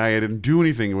that the AI didn't do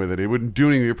anything with it. It wouldn't do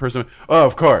anything to your person. Oh,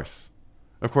 of course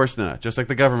not. Just like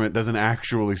the government doesn't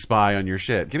actually spy on your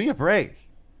shit. Give me a break.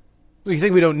 So you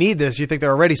think we don't need this? You think they're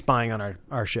already spying on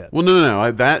our shit? Well,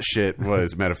 no. That shit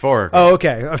was metaphorical. Oh,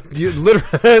 okay.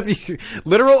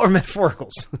 Literal or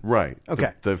metaphoricals? Right.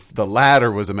 Okay. The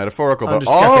latter was a metaphorical, but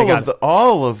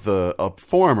all of the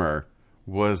former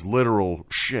was literal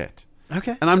shit.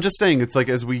 Okay. And I'm just saying, it's like,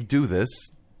 as we do this,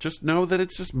 just know that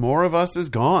it's just more of us is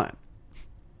gone.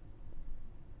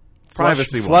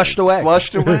 privacy flushed away.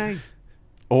 Flushed away.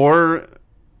 Or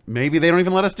maybe they don't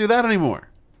even let us do that anymore.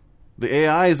 The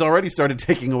AI has already started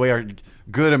taking away our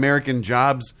good American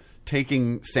jobs,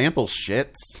 taking sample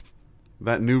shits.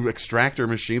 That new extractor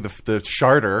machine, the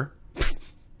Sharter.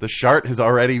 The Shart has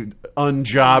already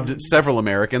unjobbed several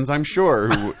Americans, I'm sure,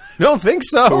 who Don't think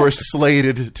so. who were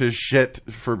slated to shit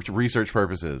for research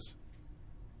purposes.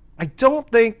 I don't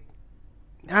think.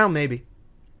 Oh, maybe.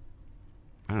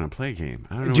 I don't know. Play a game.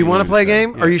 I don't know. Do you want to play a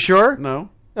game? Yeah. Are you sure? No.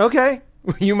 Okay.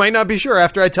 You might not be sure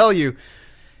after I tell you.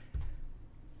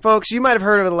 Folks, you might have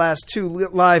heard over the last 2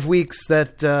 live weeks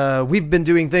that we've been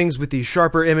doing things with the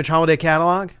Sharper Image Holiday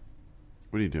Catalog.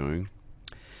 What are you doing?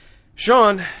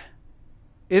 Sean,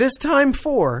 it is time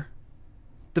for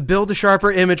the Build a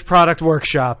Sharper Image Product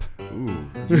Workshop. Ooh,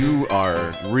 you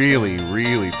are really,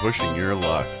 really pushing your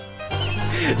luck.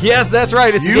 Yes, that's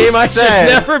right. It's a You game I should said-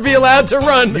 never be allowed to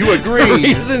run. You agreed. For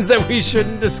reasons that we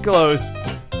shouldn't disclose.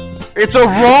 It's a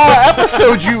raw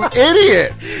episode, you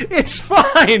idiot. It's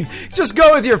fine. Just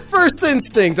go with your first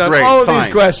instinct on Great, all of fine,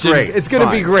 these questions. great, It's going to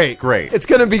be fine, great. great. It's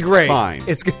going to be great. Fine.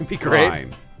 It's going to be great.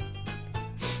 Fine.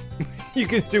 You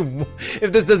can do.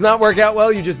 If this does not work out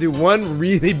well, you just do one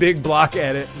really big block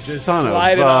edit. And just Son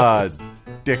slide of it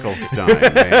off.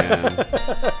 Dickelstein,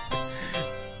 man.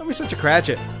 Don't be such a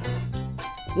Cratchit.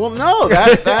 Well, no,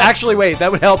 that Actually, wait.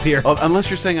 That would help here. oh, unless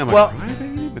you're saying I'm a Well,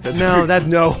 crybaby, but that's No, pretty- that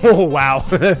no. Oh, wow.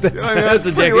 that's that's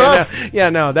a pretty dick. rough. Yeah,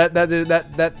 no.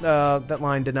 That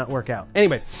line did not work out.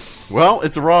 Anyway, Well,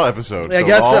 it's a raw episode. I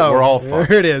guess so. We're all fucked.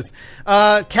 There it is.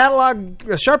 Catalog.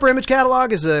 A Sharper Image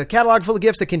Catalog is a catalog full of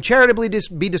gifts that can charitably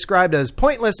be described as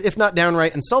pointless, if not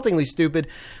downright insultingly stupid.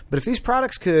 But if these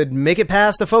products could make it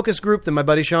past the focus group, then my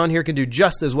buddy Sean here can do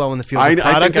just as well in the field of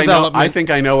product development. I think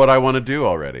I know what I want to do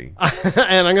already.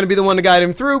 And I'm going to be the one to guide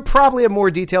him through probably a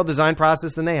more detailed design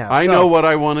process than they have. I So, know what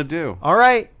I want to do. All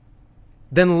right.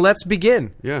 Then let's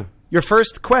begin. Yeah. Your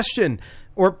first question,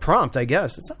 or prompt, I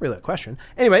guess. It's not really a question.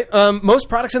 Anyway, most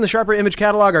products in the Sharper Image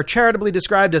Catalog are charitably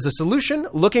described as a solution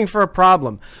looking for a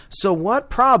problem. So what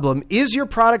problem is your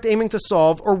product aiming to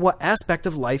solve, or what aspect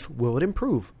of life will it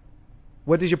improve?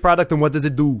 What is your product and what does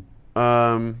it do?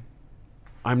 I'm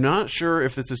not sure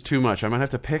if this is too much. I might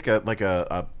have to pick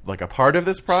a part of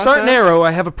this process. Start narrow.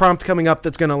 I have a prompt coming up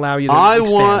that's going to allow you to I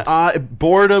expand. want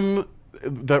boredom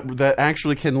that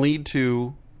actually can lead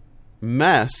to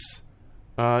mess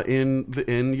in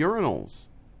urinals,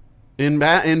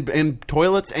 in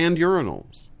toilets and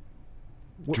urinals.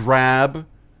 Drab,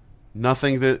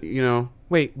 nothing that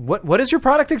Wait, what is your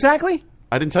product exactly?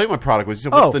 I didn't tell you my product was. You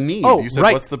said, what's the need? You said,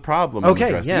 right. what's the problem? Okay, I'm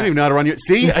addressing? yeah. You don't even know how to run your...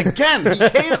 See, again, he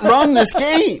can't run this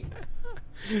game.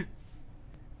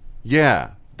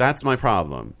 Yeah, that's my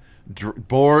problem.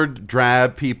 Bored,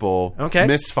 drab people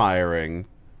misfiring,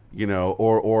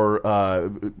 or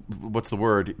what's the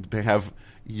word? They have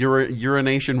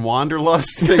urination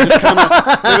wanderlust. They just kind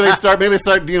of maybe they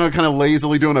start kind of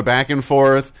lazily doing a back and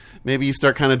forth. Maybe you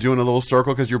start kind of doing a little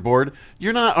circle because you're bored.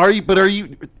 You're not, are you? But are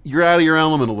you? You're out of your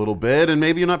element a little bit, and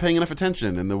maybe you're not paying enough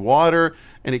attention. And the water,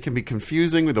 and it can be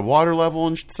confusing with the water level,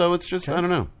 and so it's just I don't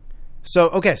know. So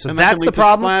and that's that can the lead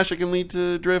problem. To splash. It can lead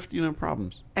to drift.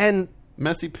 Problems. And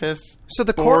Messy piss. So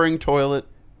the boring toilet.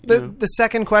 the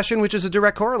second question, which is a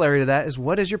direct corollary to that, is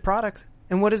what is your product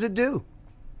and what does it do?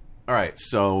 All right,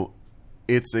 so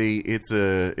it's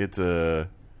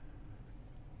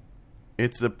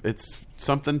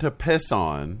something to piss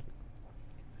on,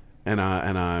 and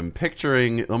I'm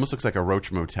picturing it almost looks like a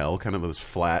Roach Motel, kind of those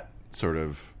flat sort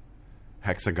of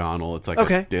hexagonal. It's like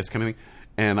a disc kind of thing,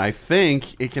 and I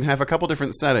think it can have a couple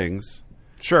different settings.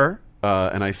 Sure.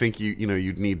 And I think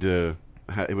you'd need to.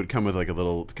 It would come with like a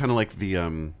little kind of like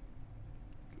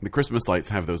the Christmas lights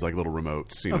have those like little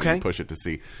remotes. You push it to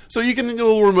see. So you can get a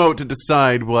little remote to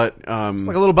decide what. It's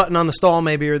like a little button on the stall,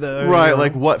 maybe, or the right,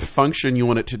 like what function you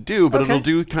want it to do. But Okay. it'll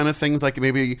do kind of things like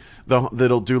maybe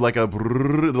that'll do like a.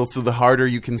 So the harder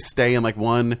you can stay in like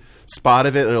one spot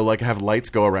of it, it'll like have lights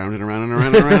go around and around and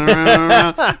around and around and around,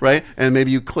 and around, right? And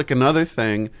maybe you click another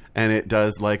thing and it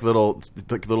does like little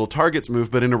targets move,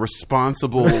 but in a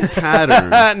responsible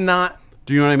pattern. not.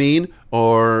 Do you know what I mean?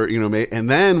 Or, and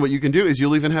then what you can do is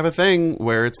you'll even have a thing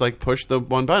where it's like push the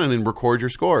one button and record your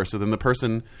score. So then the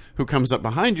person who comes up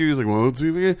behind you is like, well, let's see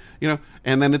if we can,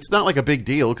 and then it's not like a big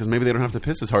deal because maybe they don't have to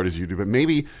piss as hard as you do, but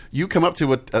maybe you come up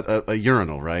to a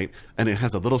urinal, right? And it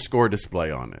has a little score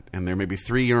display on it. And there may be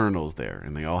 3 urinals there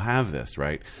and they all have this,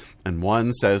 right? And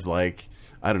one says like,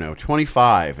 I don't know,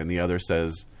 25 and the other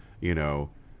says,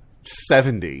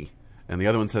 70 and the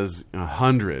other one says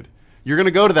 100. you're going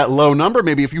to go to that low number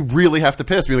maybe if you really have to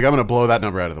piss. Be like, I'm going to blow that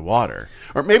number out of the water.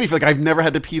 Or maybe if like I've never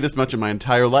had to pee this much in my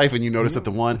entire life and you notice that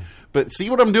the one. But see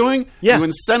what I'm doing? Yeah. You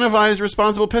incentivize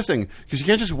responsible pissing because you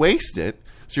can't just waste it.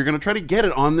 So you're going to try to get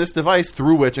it on this device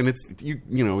through which, and it's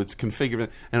it's configured,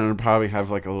 and it'll probably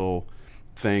have like a little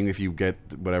thing if you get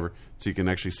whatever, so you can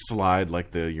actually slide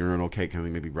like the urinal cake kind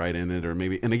of maybe right in it, or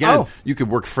maybe, and again, you could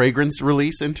work fragrance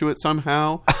release into it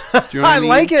somehow. Do you know what I mean?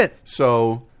 like it.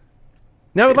 So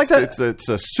now I'd like to. It's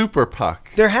a super puck.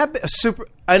 There have been a super,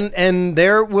 and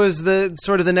there was the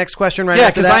sort of the next question right Yeah,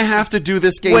 after because that. I have to do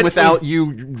this game without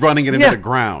you running it into the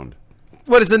ground.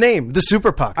 What is the name? The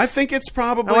Super Puck. I think it's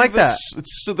probably I like that.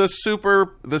 It's the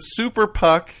super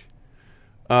puck,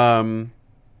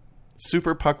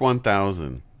 Super Puck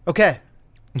 1000. Okay.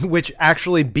 Which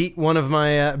actually beat out one of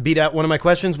my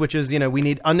questions, which is, we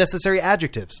need unnecessary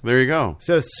adjectives. There you go.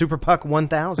 So Super Puck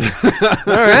 1000. All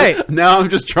right. Now I'm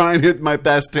just trying to my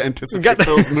best to anticipate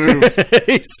those moves.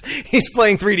 he's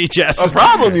playing 3D chess. A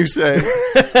problem, you say?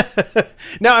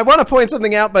 Now, I want to point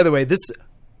something out, by the way. This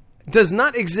does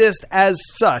not exist as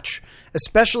such,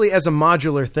 especially as a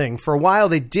modular thing. For a while,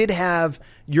 they did have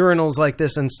urinals like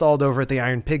this installed over at the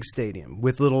Iron Pig Stadium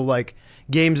with little, like,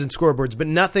 games and scoreboards, but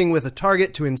nothing with a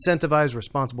target to incentivize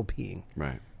responsible peeing.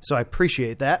 Right. So I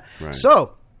appreciate that. Right.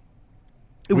 So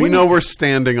we know we're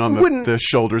standing on the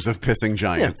shoulders of pissing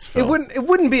giants. Yeah, it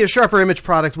wouldn't be a Sharper Image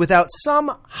product without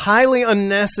some highly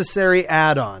unnecessary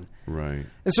add-on. Right.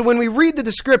 And so when we read the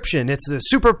description, it's the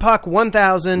Super Puck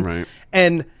 1000. Right.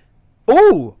 And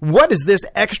what is this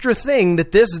extra thing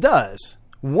that this does?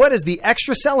 What is the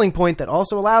extra selling point that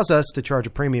also allows us to charge a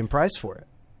premium price for it?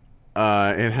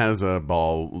 It has a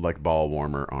ball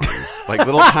warmer arms, like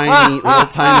little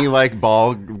tiny like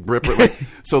ball gripper. Like,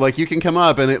 so like you can come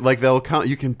up and it like they'll come.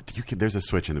 You can. There's a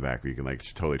switch in the back where you can like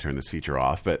totally turn this feature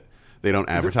off, but they don't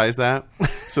advertise that.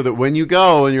 So that when you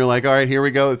go and you're like, all right, here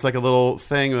we go. It's like a little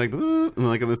thing, like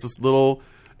it's this little.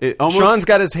 It almost, Sean's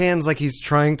got his hands like he's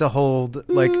trying to hold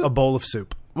like a bowl of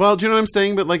soup. Well, do you know what I'm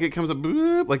saying? But like it comes up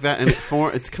like that, and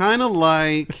it's kind of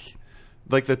like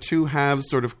the two halves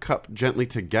sort of cup gently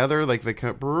together, like they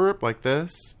cup like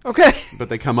this. Okay, but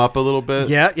they come up a little bit.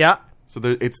 Yeah. So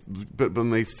but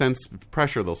when they sense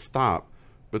pressure, they'll stop.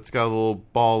 But it's got a little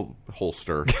ball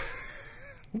holster,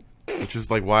 which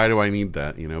is like, why do I need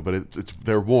that? But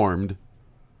they're warmed.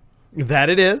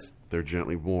 That it is. They're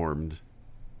gently warmed.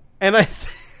 And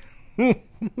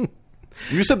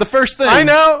you said the first thing. I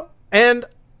know. And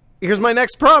here's my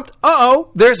next prompt.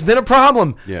 There's been a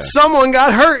problem. Yeah. Someone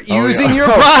got hurt using your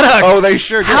product. Oh, they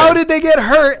sure did. How did they get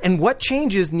hurt? And what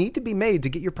changes need to be made to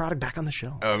get your product back on the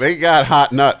shelves? Oh, they got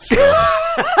hot nuts.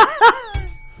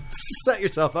 Set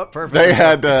yourself up perfectly.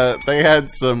 They had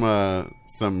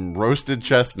some roasted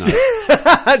chestnuts.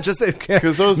 Just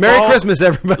because those Merry Christmas,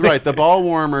 everybody. Right, the ball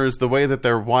warmers, the way that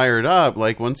they're wired up,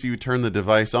 like once you turn the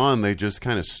device on, they just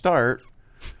kind of start,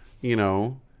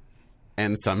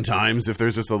 And sometimes if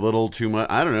there's just a little too much,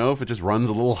 I don't know, if it just runs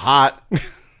a little hot.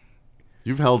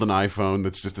 You've held an iPhone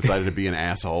that's just decided to be an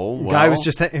asshole. Well, guy was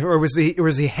just, or was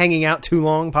he hanging out too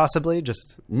long? Possibly,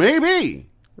 just maybe.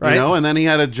 Right. And then he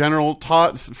had a general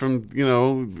taught from,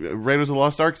 Raiders of the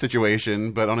Lost Ark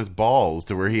situation, but on his balls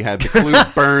to where he had the clue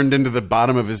burned into the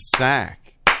bottom of his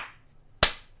sack.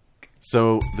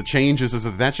 So the change is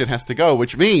that shit has to go,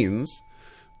 which means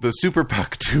the Super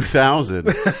Puck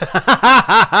 2000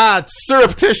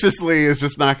 surreptitiously is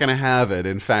just not going to have it.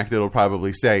 In fact, it'll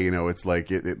probably say, it's like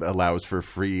it allows for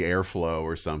free airflow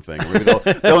or something. Or maybe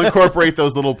they'll incorporate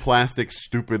those little plastic,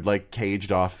 stupid, like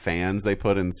caged off fans they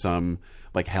put in some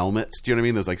like helmets. Do you know what I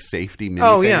mean? Those like safety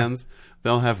mini fans. Yeah.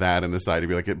 They'll have that in the side to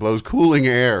be like, it blows cooling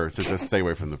air to just stay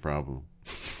away from the problem.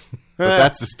 But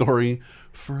that's the story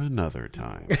for another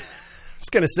time. I was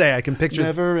going to say, I can picture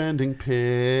never-ending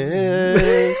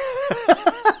piss.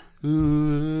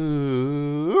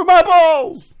 Ooh, my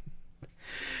balls!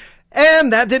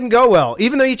 And that didn't go well.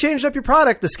 Even though you changed up your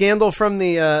product, the scandal from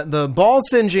the ball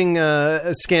singeing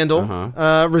scandal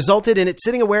resulted in it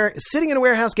sitting in a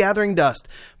warehouse gathering dust.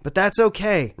 But that's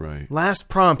okay. Right. Last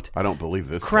prompt. I don't believe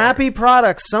this. Crappy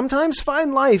products sometimes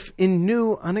find life in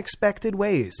new, unexpected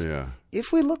ways. Yeah.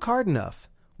 If we look hard enough,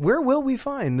 where will we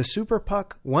find the Super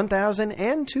Puck 1000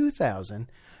 and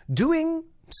 2000 doing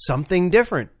something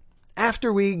different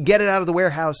after we get it out of the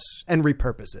warehouse and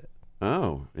repurpose it?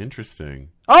 Oh, interesting.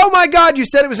 Oh my God, you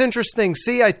said it was interesting.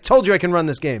 See, I told you I can run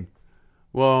this game.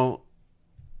 Well,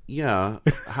 yeah.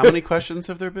 How many questions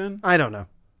have there been? I don't know.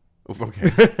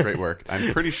 Okay, great work.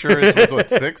 I'm pretty sure it was,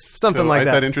 6? Something like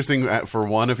that. I said interesting for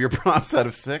one of your prompts out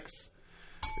of 6.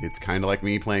 It's kind of like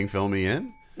me playing Fill Me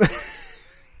In.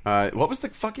 What was the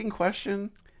fucking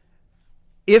question?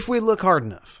 if we look hard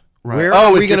enough, Right. where Oh,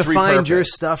 are it we going gets to find your repurposed.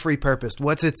 stuff repurposed?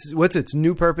 What's its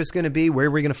new purpose going to be? Where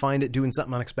are we going to find it doing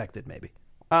something unexpected? Maybe.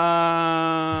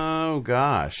 Oh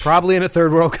gosh. Probably in a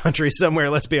third world country somewhere.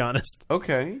 Let's be honest.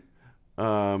 Okay.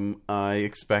 I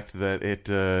expect that it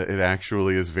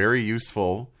actually is very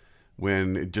useful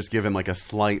when just given like a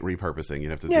slight repurposing.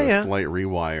 You'd have to do a slight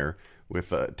rewire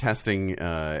with testing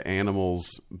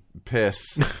animals'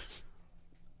 piss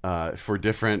for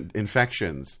different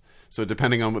infections. So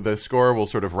depending on what the score will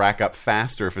sort of rack up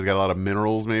faster if it's got a lot of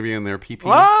minerals maybe in their pee-pee.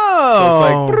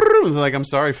 Oh! So it's like I'm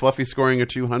sorry, Fluffy scoring a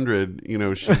 200. You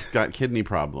know, she's got kidney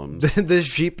problems. This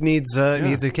sheep needs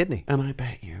a kidney. And I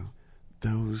bet you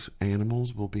those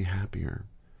animals will be happier.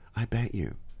 I bet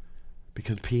you.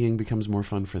 Because peeing becomes more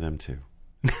fun for them too.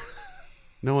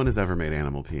 No one has ever made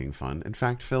animal peeing fun. In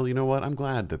fact, Phil, you know what? I'm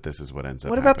glad that this is what ends up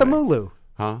What about the happening. Mulu?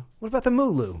 Huh? What about the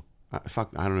Mulu? I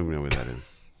don't even know what that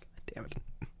is. Damn it!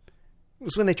 It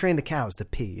was when they trained the cows to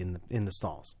pee in the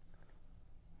stalls.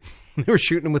 They were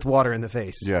shooting them with water in the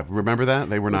face. Yeah, remember that?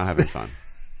 They were not having fun.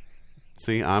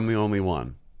 See, I'm the only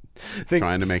one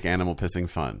trying to make animal pissing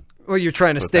fun. Well, you're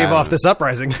trying to stave that off in this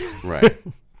uprising. Right.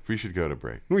 We should go to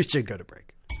break. We should go to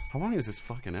break. How long is this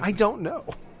fucking episode? I don't know.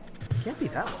 Can't be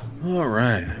that long. All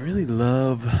right. I really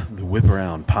love the Whip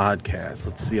Around podcast.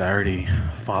 Let's see. I already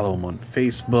follow them on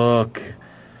Facebook,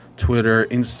 Twitter,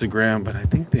 Instagram, but I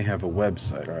think they have a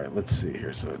website. All right. Let's see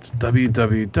here. So it's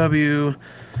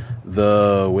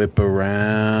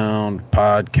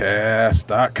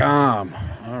www.thewhiparoundpodcast.com.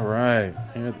 All right.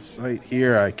 Here at the site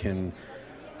here, I can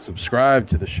subscribe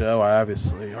to the show. I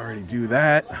obviously already do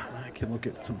that. I can look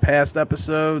at some past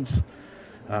episodes.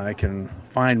 I can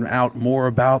find out more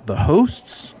about the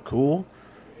hosts. Cool.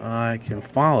 I can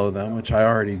follow them, which I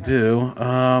already do.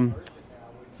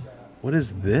 What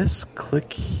is this?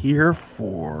 Click here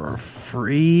for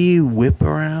free Whip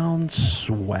Around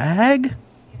swag?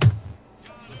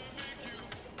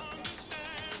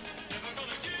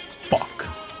 Fuck.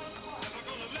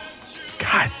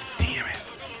 God damn it.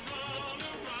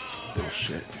 It's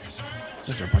bullshit.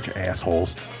 These are a bunch of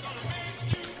assholes.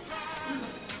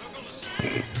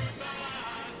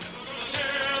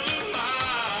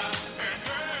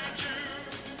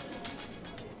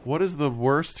 What is the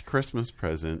worst Christmas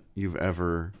present you've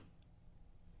ever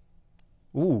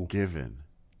given?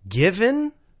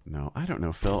 Given? No, I don't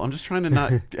know, Phil. I'm just trying to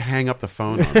not hang up the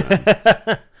phone on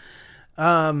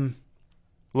them.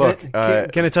 Look,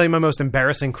 can I tell you my most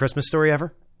embarrassing Christmas story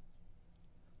ever?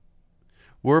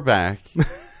 we're back.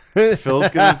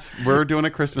 We're doing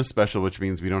a Christmas special, which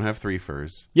means we don't have three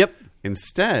furs. Yep.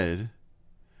 Instead,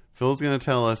 Phil's going to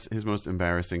tell us his most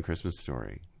embarrassing Christmas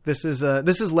story. This is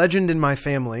legend in my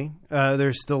family.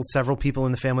 There's still several people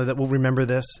in the family that will remember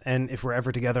this, and if we're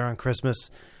ever together on Christmas,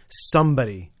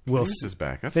 somebody will. Phineas is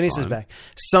back. That's Phineas fun. is back.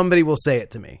 Somebody will say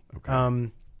it to me.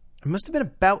 Okay. It must have been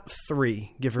about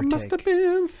 3, give or take. Must have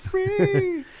been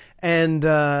 3. And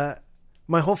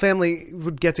my whole family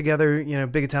would get together. You know,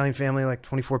 big Italian family, like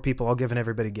 24 people, all giving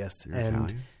everybody gifts. You're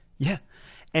Italian? Yeah,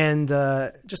 and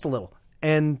just a little.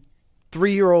 And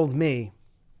 3-year-old me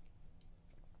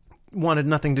wanted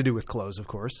nothing to do with clothes, of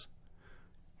course.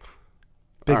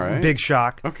 Big, All right. big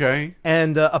shock. Okay.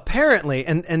 And apparently,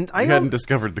 and I You hadn't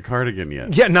discovered the cardigan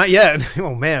yet. yeah, not yet.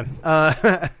 Oh man.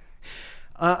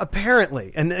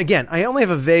 Apparently, and again, I only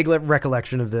have a vague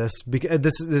recollection of this because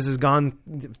this is gone.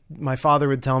 My father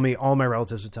would tell me, all my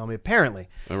relatives would tell me. Apparently,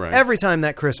 All right. every time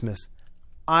that Christmas,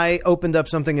 I opened up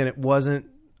something and it wasn't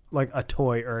like a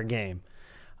toy or a game.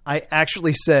 I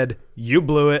actually said, "You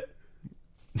blew it."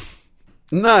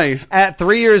 Nice. At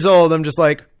 3 years old, I'm just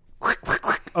like,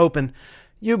 open.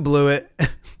 You blew it.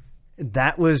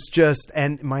 That was just,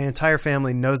 and my entire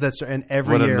family knows that story. And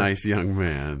every What year, a nice young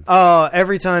man.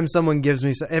 every time someone gives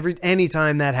me,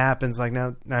 anytime that happens, like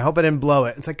now, I hope I didn't blow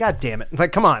it. It's like, God damn it! It's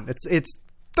like, come on, it's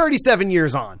 37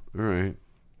 years on. All right.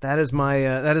 That is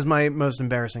my most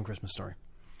embarrassing Christmas story.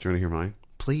 Do you want to hear mine?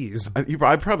 Please,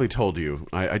 I probably told you.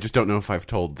 I just don't know if I've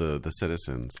told the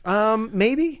citizens.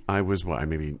 maybe. I was,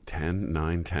 maybe 10,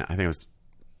 9, 10. I think I was,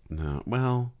 no,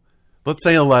 well, let's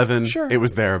say 11. Sure. It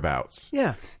was thereabouts.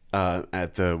 Yeah.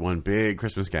 At the one big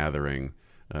Christmas gathering,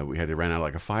 we had to rent out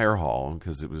like a fire hall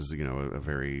because it was, a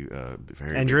very,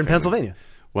 very. And big you're in family. Pennsylvania.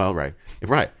 Well, right.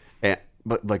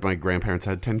 But like my grandparents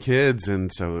had 10 kids,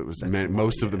 and so it was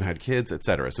most of them had kids,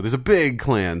 etc. So there's a big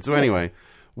clan. So anyway,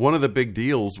 one of the big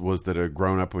deals was that a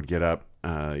grown up would get up,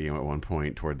 at one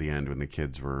point toward the end when the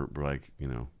kids were like,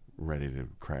 ready to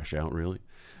crash out, really,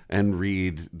 and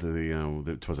read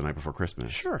the 'Twas the Night Before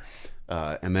Christmas. Sure.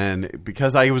 And then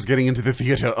because I was getting into the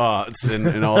theater arts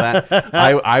and all that,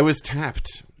 I was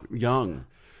tapped young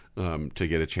to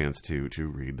get a chance to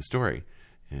read the story.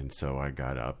 And so I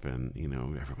got up, and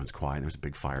everyone's quiet. There was a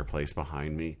big fireplace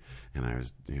behind me, and I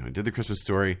was I did the Christmas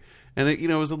story, and it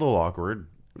was a little awkward.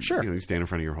 Sure. You stand in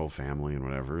front of your whole family and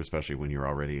whatever, especially when you're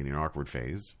already in your awkward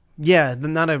phase. Yeah,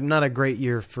 not a great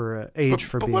year for age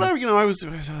for being. But I was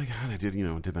like, God, I did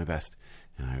my best,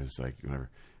 and I was like, whatever.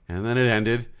 And then it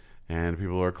ended, and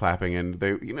people are clapping, and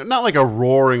they, not like a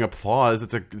roaring applause.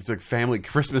 It's a family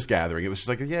Christmas gathering. It was just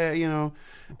like, yeah,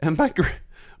 and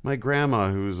my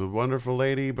grandma, who's a wonderful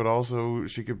lady, but also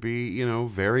she could be,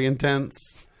 very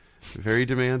intense, very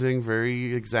demanding,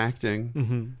 very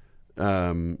exacting.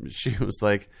 Mm-hmm. She was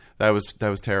like, that was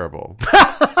terrible.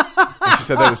 And she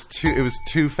said it was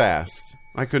too fast.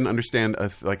 I couldn't understand a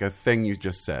thing you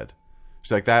just said.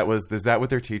 She's like, is that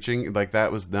what they're teaching? Like,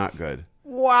 that was not good.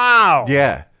 Wow.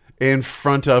 Yeah. In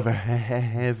front of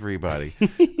everybody.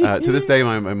 To this day,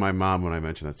 my mom, when I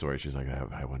mentioned that story, she's like,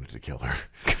 I wanted to kill her.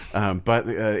 But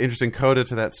interesting coda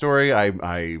to that story. I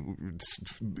went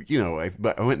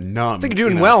numb. I think you're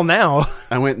doing well now.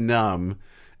 I went numb.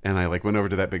 And I went over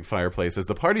to that big fireplace as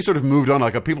the party sort of moved on.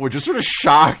 People were just sort of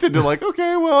shocked into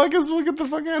okay, well, I guess we'll get the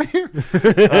fuck out of here.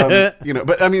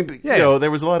 But I mean,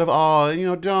 there was a lot of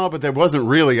awe, but there wasn't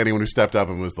really anyone who stepped up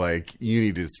and was like, you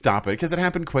need to stop it, because it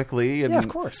happened quickly. And, yeah, of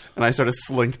course. And I sort of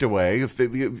slinked away.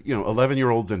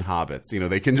 11-year-olds and hobbits,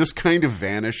 they can just kind of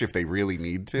vanish if they really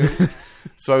need to.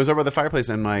 So I was over by the fireplace,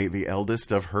 and the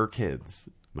eldest of her kids,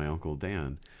 my Uncle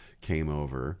Dan, came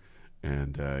over.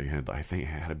 And he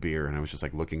had a beer, and I was just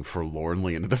looking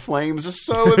forlornly into the flames, just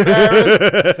so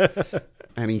embarrassed.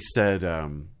 And he said,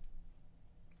 "You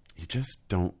just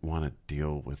don't want to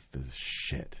deal with this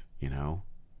shit, And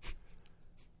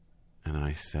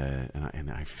I said, and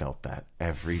I felt that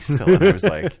every syllable. I was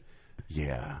like,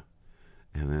 yeah.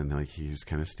 And then he was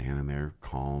kind of standing there,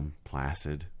 calm,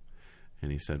 placid,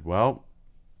 and he said, "Well,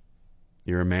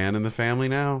 you're a man in the family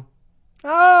now."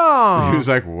 Oh. He was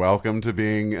like, welcome to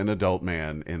being an adult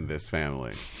man in this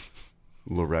family.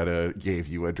 Loretta gave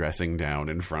you a dressing down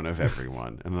in front of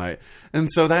everyone.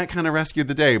 And so that kind of rescued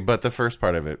the day. But the first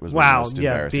part of it was my most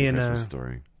embarrassing Christmas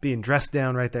story. Being dressed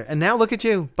down right there. And now look at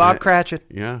you, Bob Cratchit.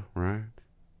 Yeah, right.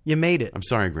 You made it. I'm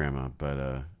sorry, Grandma,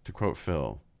 but to quote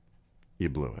Phil, you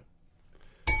blew it.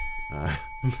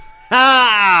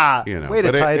 Way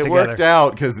to tie it together. It worked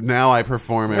out, because now I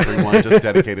perform everyone just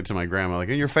dedicated to my grandma.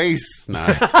 In your face.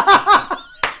 Nah.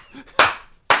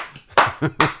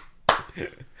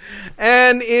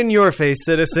 And in your face,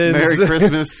 citizens. Merry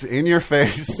Christmas in your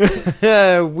face.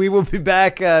 We will be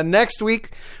back next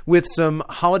week with some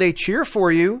holiday cheer for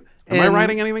you. Am I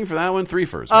writing anything for that one? 3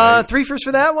 first, right? 3 first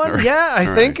for that one? Right. Yeah,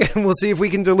 I think. Right. We'll see if we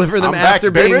can deliver them I'm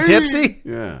after back, being baby. tipsy.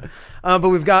 Yeah. But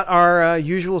we've got our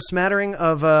usual smattering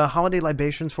of holiday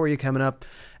libations for you coming up.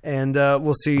 And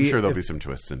we'll see. I'm sure there'll be some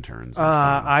twists and turns.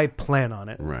 I plan on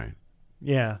it. Right.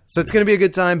 Yeah. So it's going to be a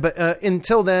good time. But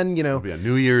until then, It'll be a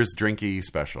New Year's drinky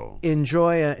special.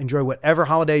 Enjoy whatever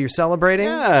holiday you're celebrating.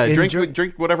 Yeah.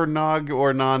 Drink whatever nog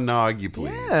or non-nog you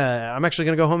please. Yeah. I'm actually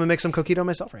going to go home and make some coquito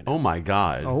myself right now. Oh, my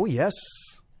God. Oh, yes.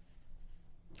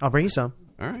 I'll bring you some.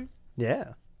 All right.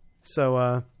 Yeah.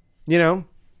 So,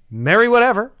 merry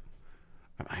whatever.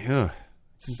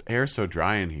 This air's so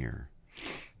dry in here.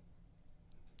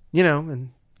 And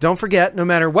don't forget, no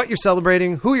matter what you're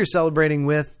celebrating, who you're celebrating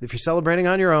with, if you're celebrating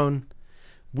on your own,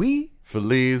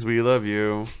 Feliz, we love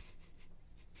you.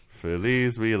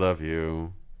 Feliz, we love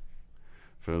you.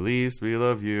 Feliz, we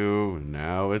love you.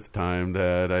 Now it's time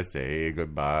that I say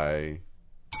goodbye.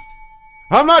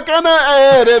 I'm not gonna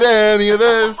edit any of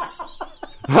this.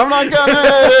 I'm not gonna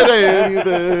edit any of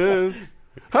this.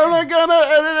 I'm not gonna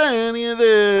edit any of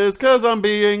this, because I'm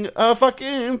being a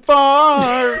fucking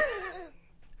fart.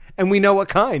 And we know what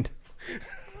kind.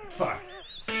 Fuck.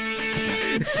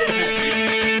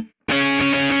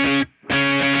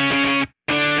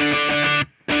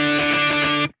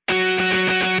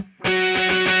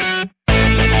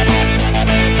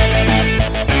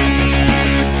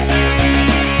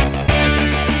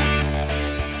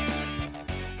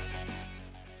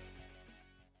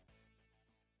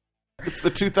 It's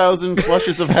the 2000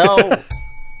 flushes of hell.